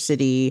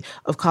University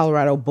of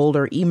Colorado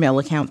Boulder email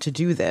account to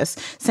do this,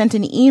 sent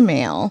an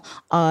email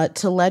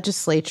to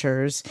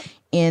legislatures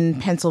in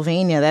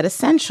Pennsylvania that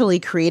essentially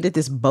created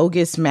this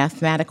bogus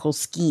mathematical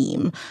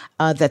scheme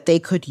that they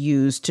could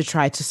use to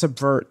try to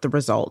subvert the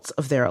results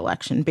of their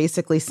election.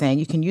 Basically saying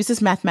you can use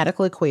this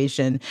mathematical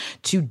equation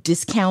to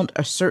discount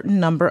a certain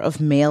number of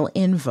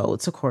mail-in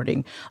votes,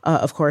 according,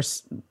 of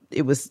course,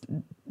 it was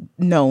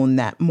known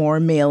that more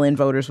mail-in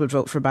voters would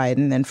vote for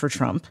Biden than for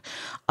Trump,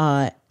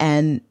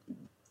 and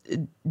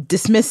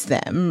dismiss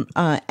them,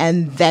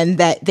 and then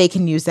that they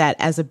can use that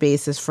as a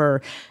basis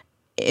for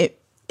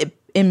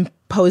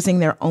imposing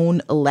their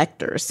own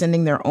electors,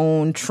 sending their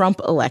own Trump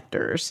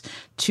electors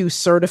to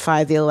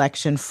certify the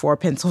election for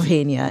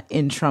Pennsylvania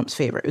in Trump's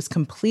favor. It was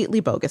completely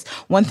bogus.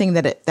 One thing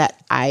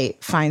that I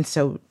find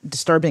so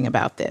disturbing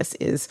about this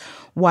is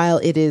while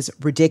it is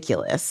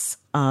ridiculous,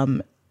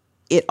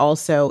 it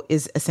also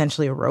is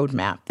essentially a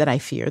roadmap that I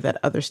fear that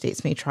other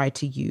states may try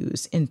to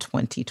use in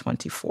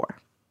 2024.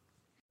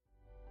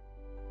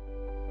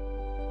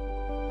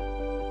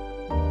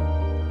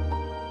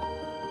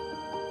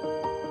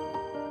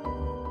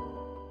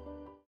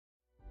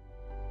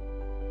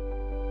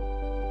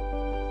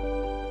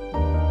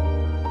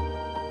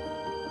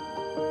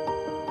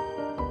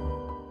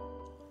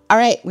 All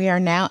right, we are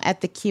now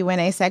at the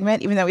Q&A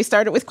segment. Even though we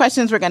started with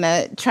questions, we're going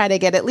to try to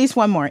get at least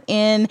one more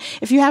in.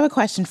 If you have a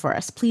question for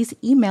us, please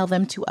email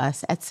them to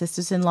us at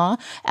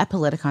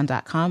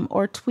sistersinlaw@politicon.com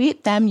or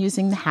tweet them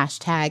using the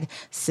hashtag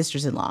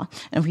sistersinlaw.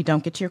 And if we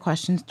don't get to your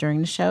questions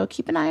during the show,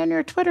 keep an eye on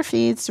your Twitter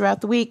feeds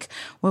throughout the week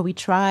where we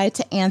try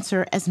to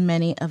answer as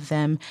many of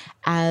them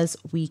as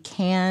we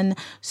can.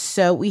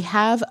 So we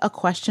have a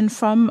question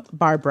from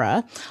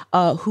Barbara,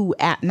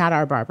 not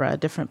our Barbara, a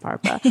different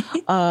Barbara,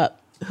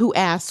 who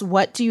asks,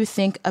 what do you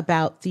think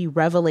about the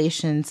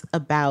revelations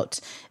about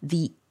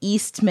the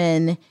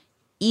Eastman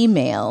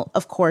email?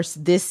 Of course,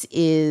 this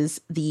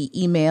is the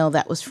email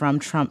that was from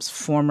Trump's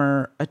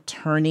former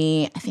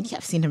attorney. I think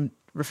I've seen him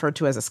referred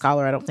to as a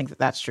scholar. I don't think that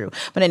that's true.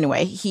 But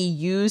anyway, he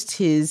used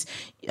his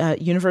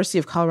University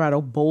of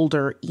Colorado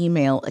Boulder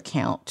email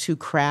account to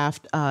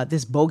craft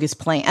this bogus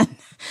plan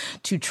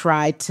to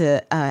try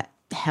to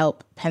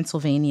help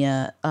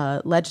Pennsylvania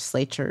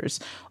legislatures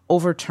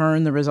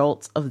overturn the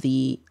results of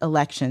the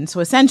election. So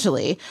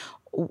essentially,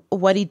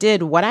 what he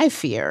did, what I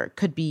fear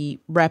could be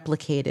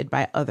replicated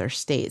by other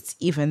states,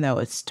 even though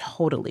it's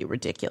totally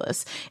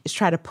ridiculous, is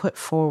try to put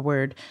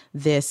forward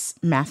this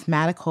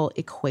mathematical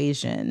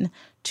equation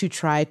to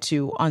try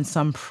to, on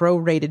some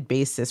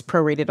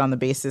prorated on the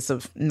basis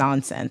of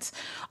nonsense,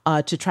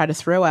 to try to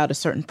throw out a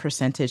certain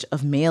percentage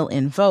of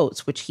mail-in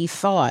votes, which he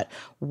thought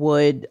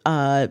would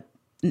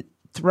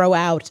throw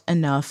out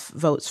enough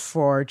votes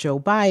for Joe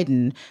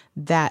Biden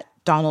that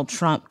Donald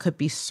Trump could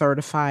be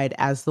certified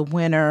as the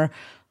winner.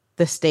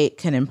 The state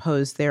can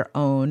impose their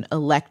own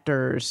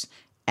electors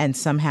and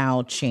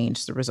somehow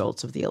change the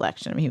results of the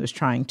election. I mean, he was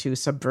trying to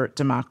subvert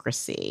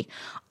democracy.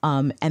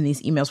 And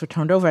these emails were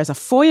turned over as a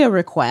FOIA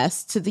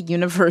request to the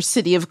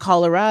University of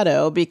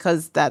Colorado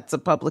because that's a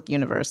public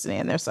university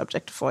and they're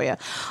subject to FOIA.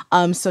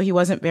 So he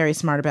wasn't very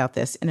smart about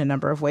this in a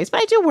number of ways.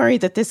 But I do worry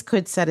that this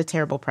could set a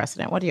terrible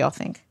precedent. What do y'all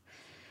think?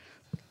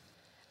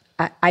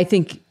 I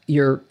think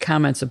your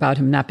comments about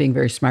him not being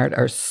very smart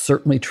are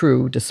certainly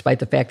true, despite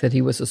the fact that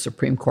he was a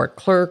Supreme Court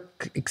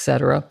clerk, et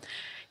cetera.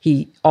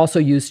 He also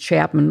used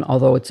Chapman,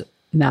 although it's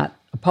not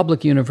a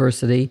public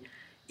university.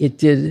 It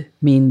did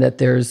mean that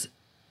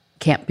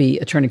can't be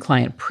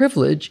attorney-client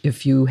privilege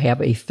if you have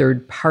a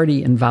third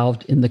party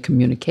involved in the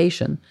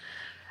communication.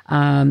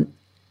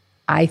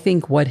 I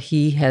think what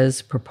he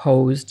has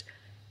proposed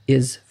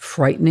is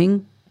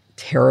frightening,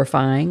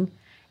 terrifying,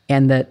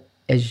 and that,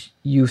 as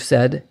you've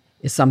said,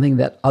 is something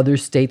that other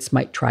states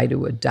might try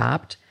to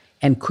adopt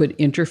and could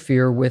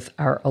interfere with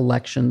our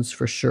elections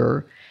for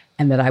sure.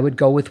 And that I would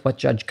go with what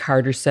Judge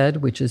Carter said,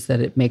 which is that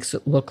it makes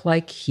it look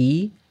like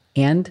he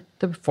and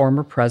the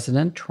former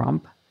president,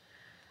 Trump,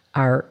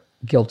 are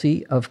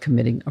guilty of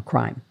committing a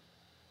crime.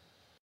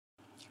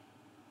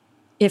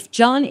 If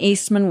John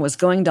Eastman was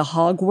going to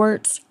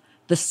Hogwarts,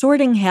 the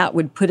Sorting Hat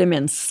would put him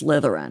in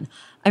Slytherin.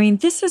 I mean,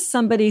 this is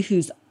somebody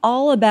who's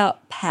all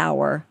about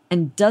power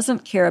and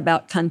doesn't care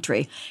about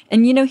country.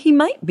 And, he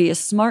might be a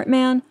smart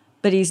man,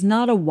 but he's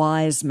not a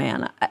wise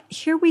man.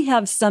 Here we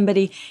have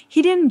somebody,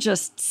 he didn't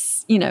just,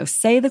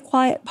 say the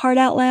quiet part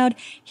out loud.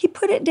 He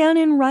put it down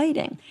in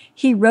writing.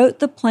 He wrote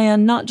the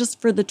plan, not just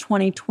for the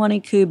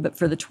 2020 coup, but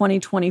for the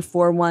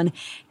 2024 one.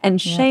 And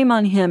shame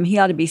on him. He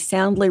ought to be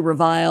soundly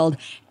reviled.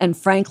 And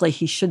frankly,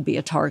 he should be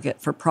a target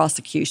for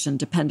prosecution,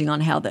 depending on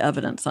how the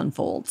evidence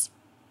unfolds.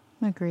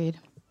 Agreed.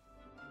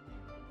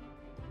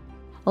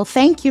 Well,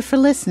 thank you for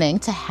listening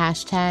to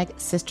Hashtag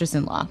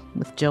Sisters-in-Law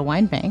with Jill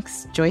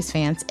Wine-Banks, Joyce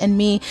Vance, and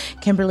me,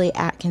 Kimberly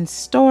Atkins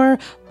Storr.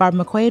 Barb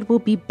McQuaid will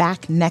be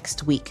back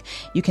next week.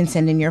 You can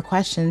send in your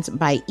questions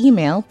by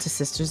email to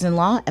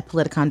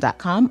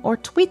sistersinlaw@politicon.com or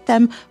tweet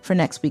them for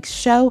next week's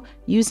show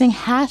using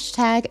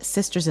hashtag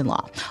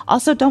Sisters-in-Law.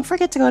 Also, don't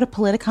forget to go to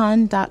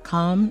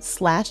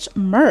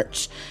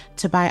politicon.com/merch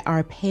to buy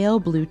our pale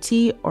blue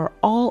tea or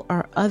all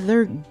our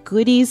other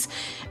goodies.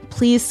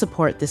 Please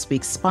support this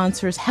week's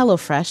sponsors,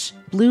 HelloFresh,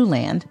 Blue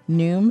Land,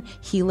 Noom,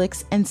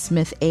 Helix, and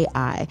Smith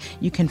AI.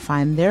 You can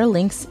find their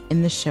links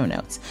in the show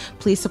notes.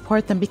 Please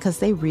support them because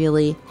they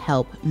really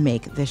help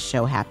make this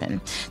show happen.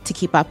 To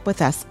keep up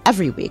with us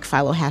every week,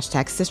 follow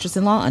hashtag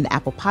Sisters-in-Law on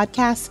Apple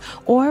Podcasts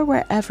or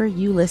wherever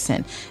you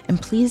listen. And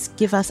please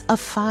give us a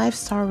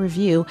 5-star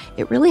review.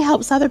 It really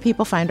helps other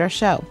people find our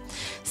show.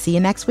 See you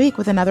next week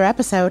with another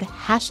episode,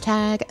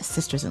 hashtag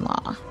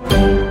Sisters-in-Law.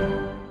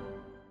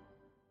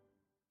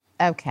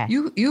 Okay.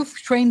 You've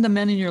trained the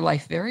men in your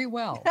life very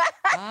well,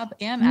 Bob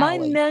and My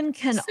Allie. men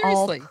can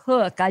all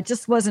cook. I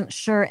just wasn't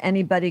sure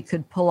anybody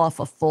could pull off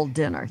a full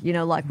dinner,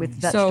 like with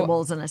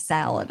vegetables and a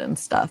salad and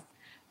stuff.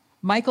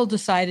 Michael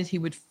decided he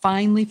would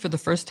finally, for the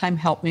first time,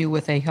 help me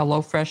with a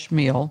HelloFresh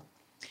meal.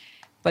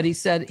 But he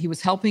said he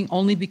was helping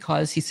only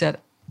because he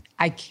said,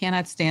 I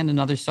cannot stand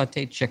another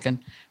sauteed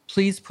chicken.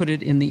 Please put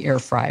it in the air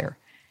fryer.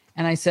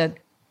 And I said,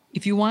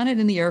 if you want it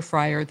in the air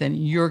fryer, then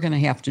you're going to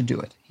have to do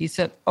it. He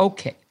said,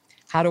 okay.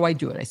 How do I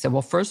do it? I said,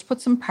 well, first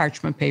put some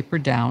parchment paper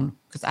down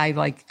because I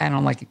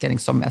don't like it getting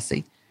so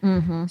messy.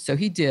 Mm-hmm. So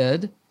he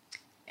did.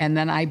 And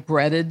then I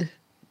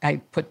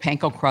put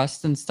panko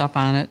crust and stuff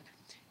on it.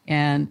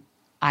 And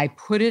I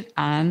put it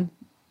on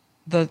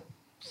the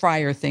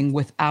fryer thing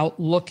without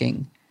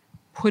looking,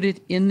 put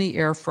it in the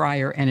air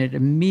fryer, and it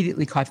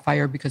immediately caught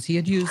fire because he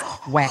had used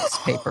wax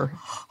paper.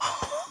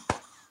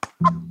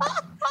 That's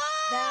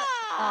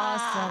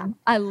awesome.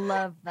 I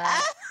love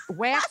that.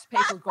 Wax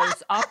paper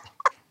goes up.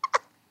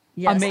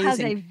 Yes, amazing. Has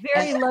a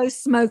very low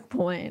smoke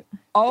point.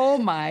 Oh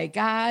my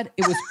God.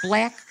 It was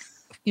black,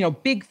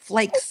 big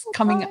flakes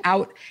coming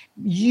out,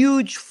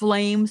 huge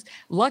flames.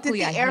 Luckily,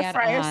 did the air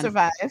fryer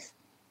survive?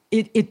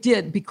 It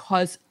did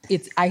because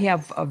I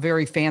have a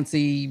very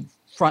fancy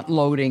front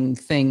loading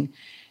thing.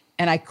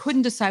 And I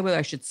couldn't decide whether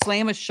I should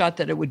slam it shut,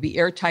 that it would be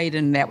airtight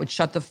and that would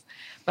shut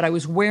but I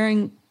was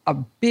wearing a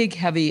big,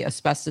 heavy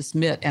asbestos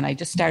mitt and I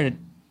just started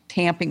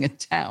tamping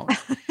it down.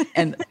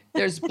 And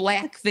there's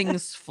black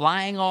things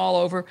flying all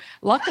over.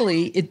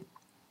 Luckily,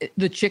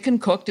 the chicken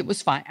cooked. It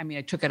was fine. I mean,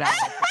 I took it out.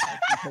 I put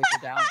the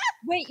paper down.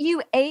 Wait,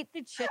 you ate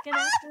the chicken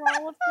after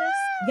all of this?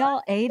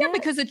 Y'all ate it? Yeah,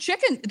 because the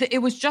chicken,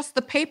 it was just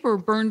the paper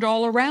burned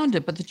all around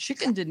it, but the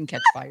chicken didn't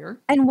catch fire.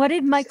 And what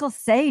did Michael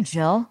say,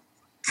 Jill?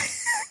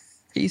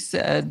 He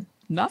said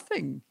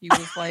nothing. He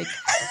was like,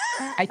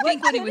 I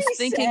think what he was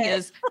thinking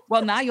is,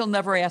 well, now you'll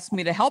never ask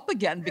me to help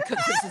again because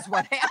this is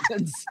what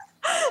happens.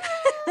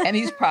 And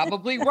he's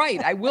probably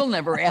right. I will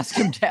never ask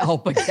him to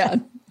help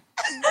again.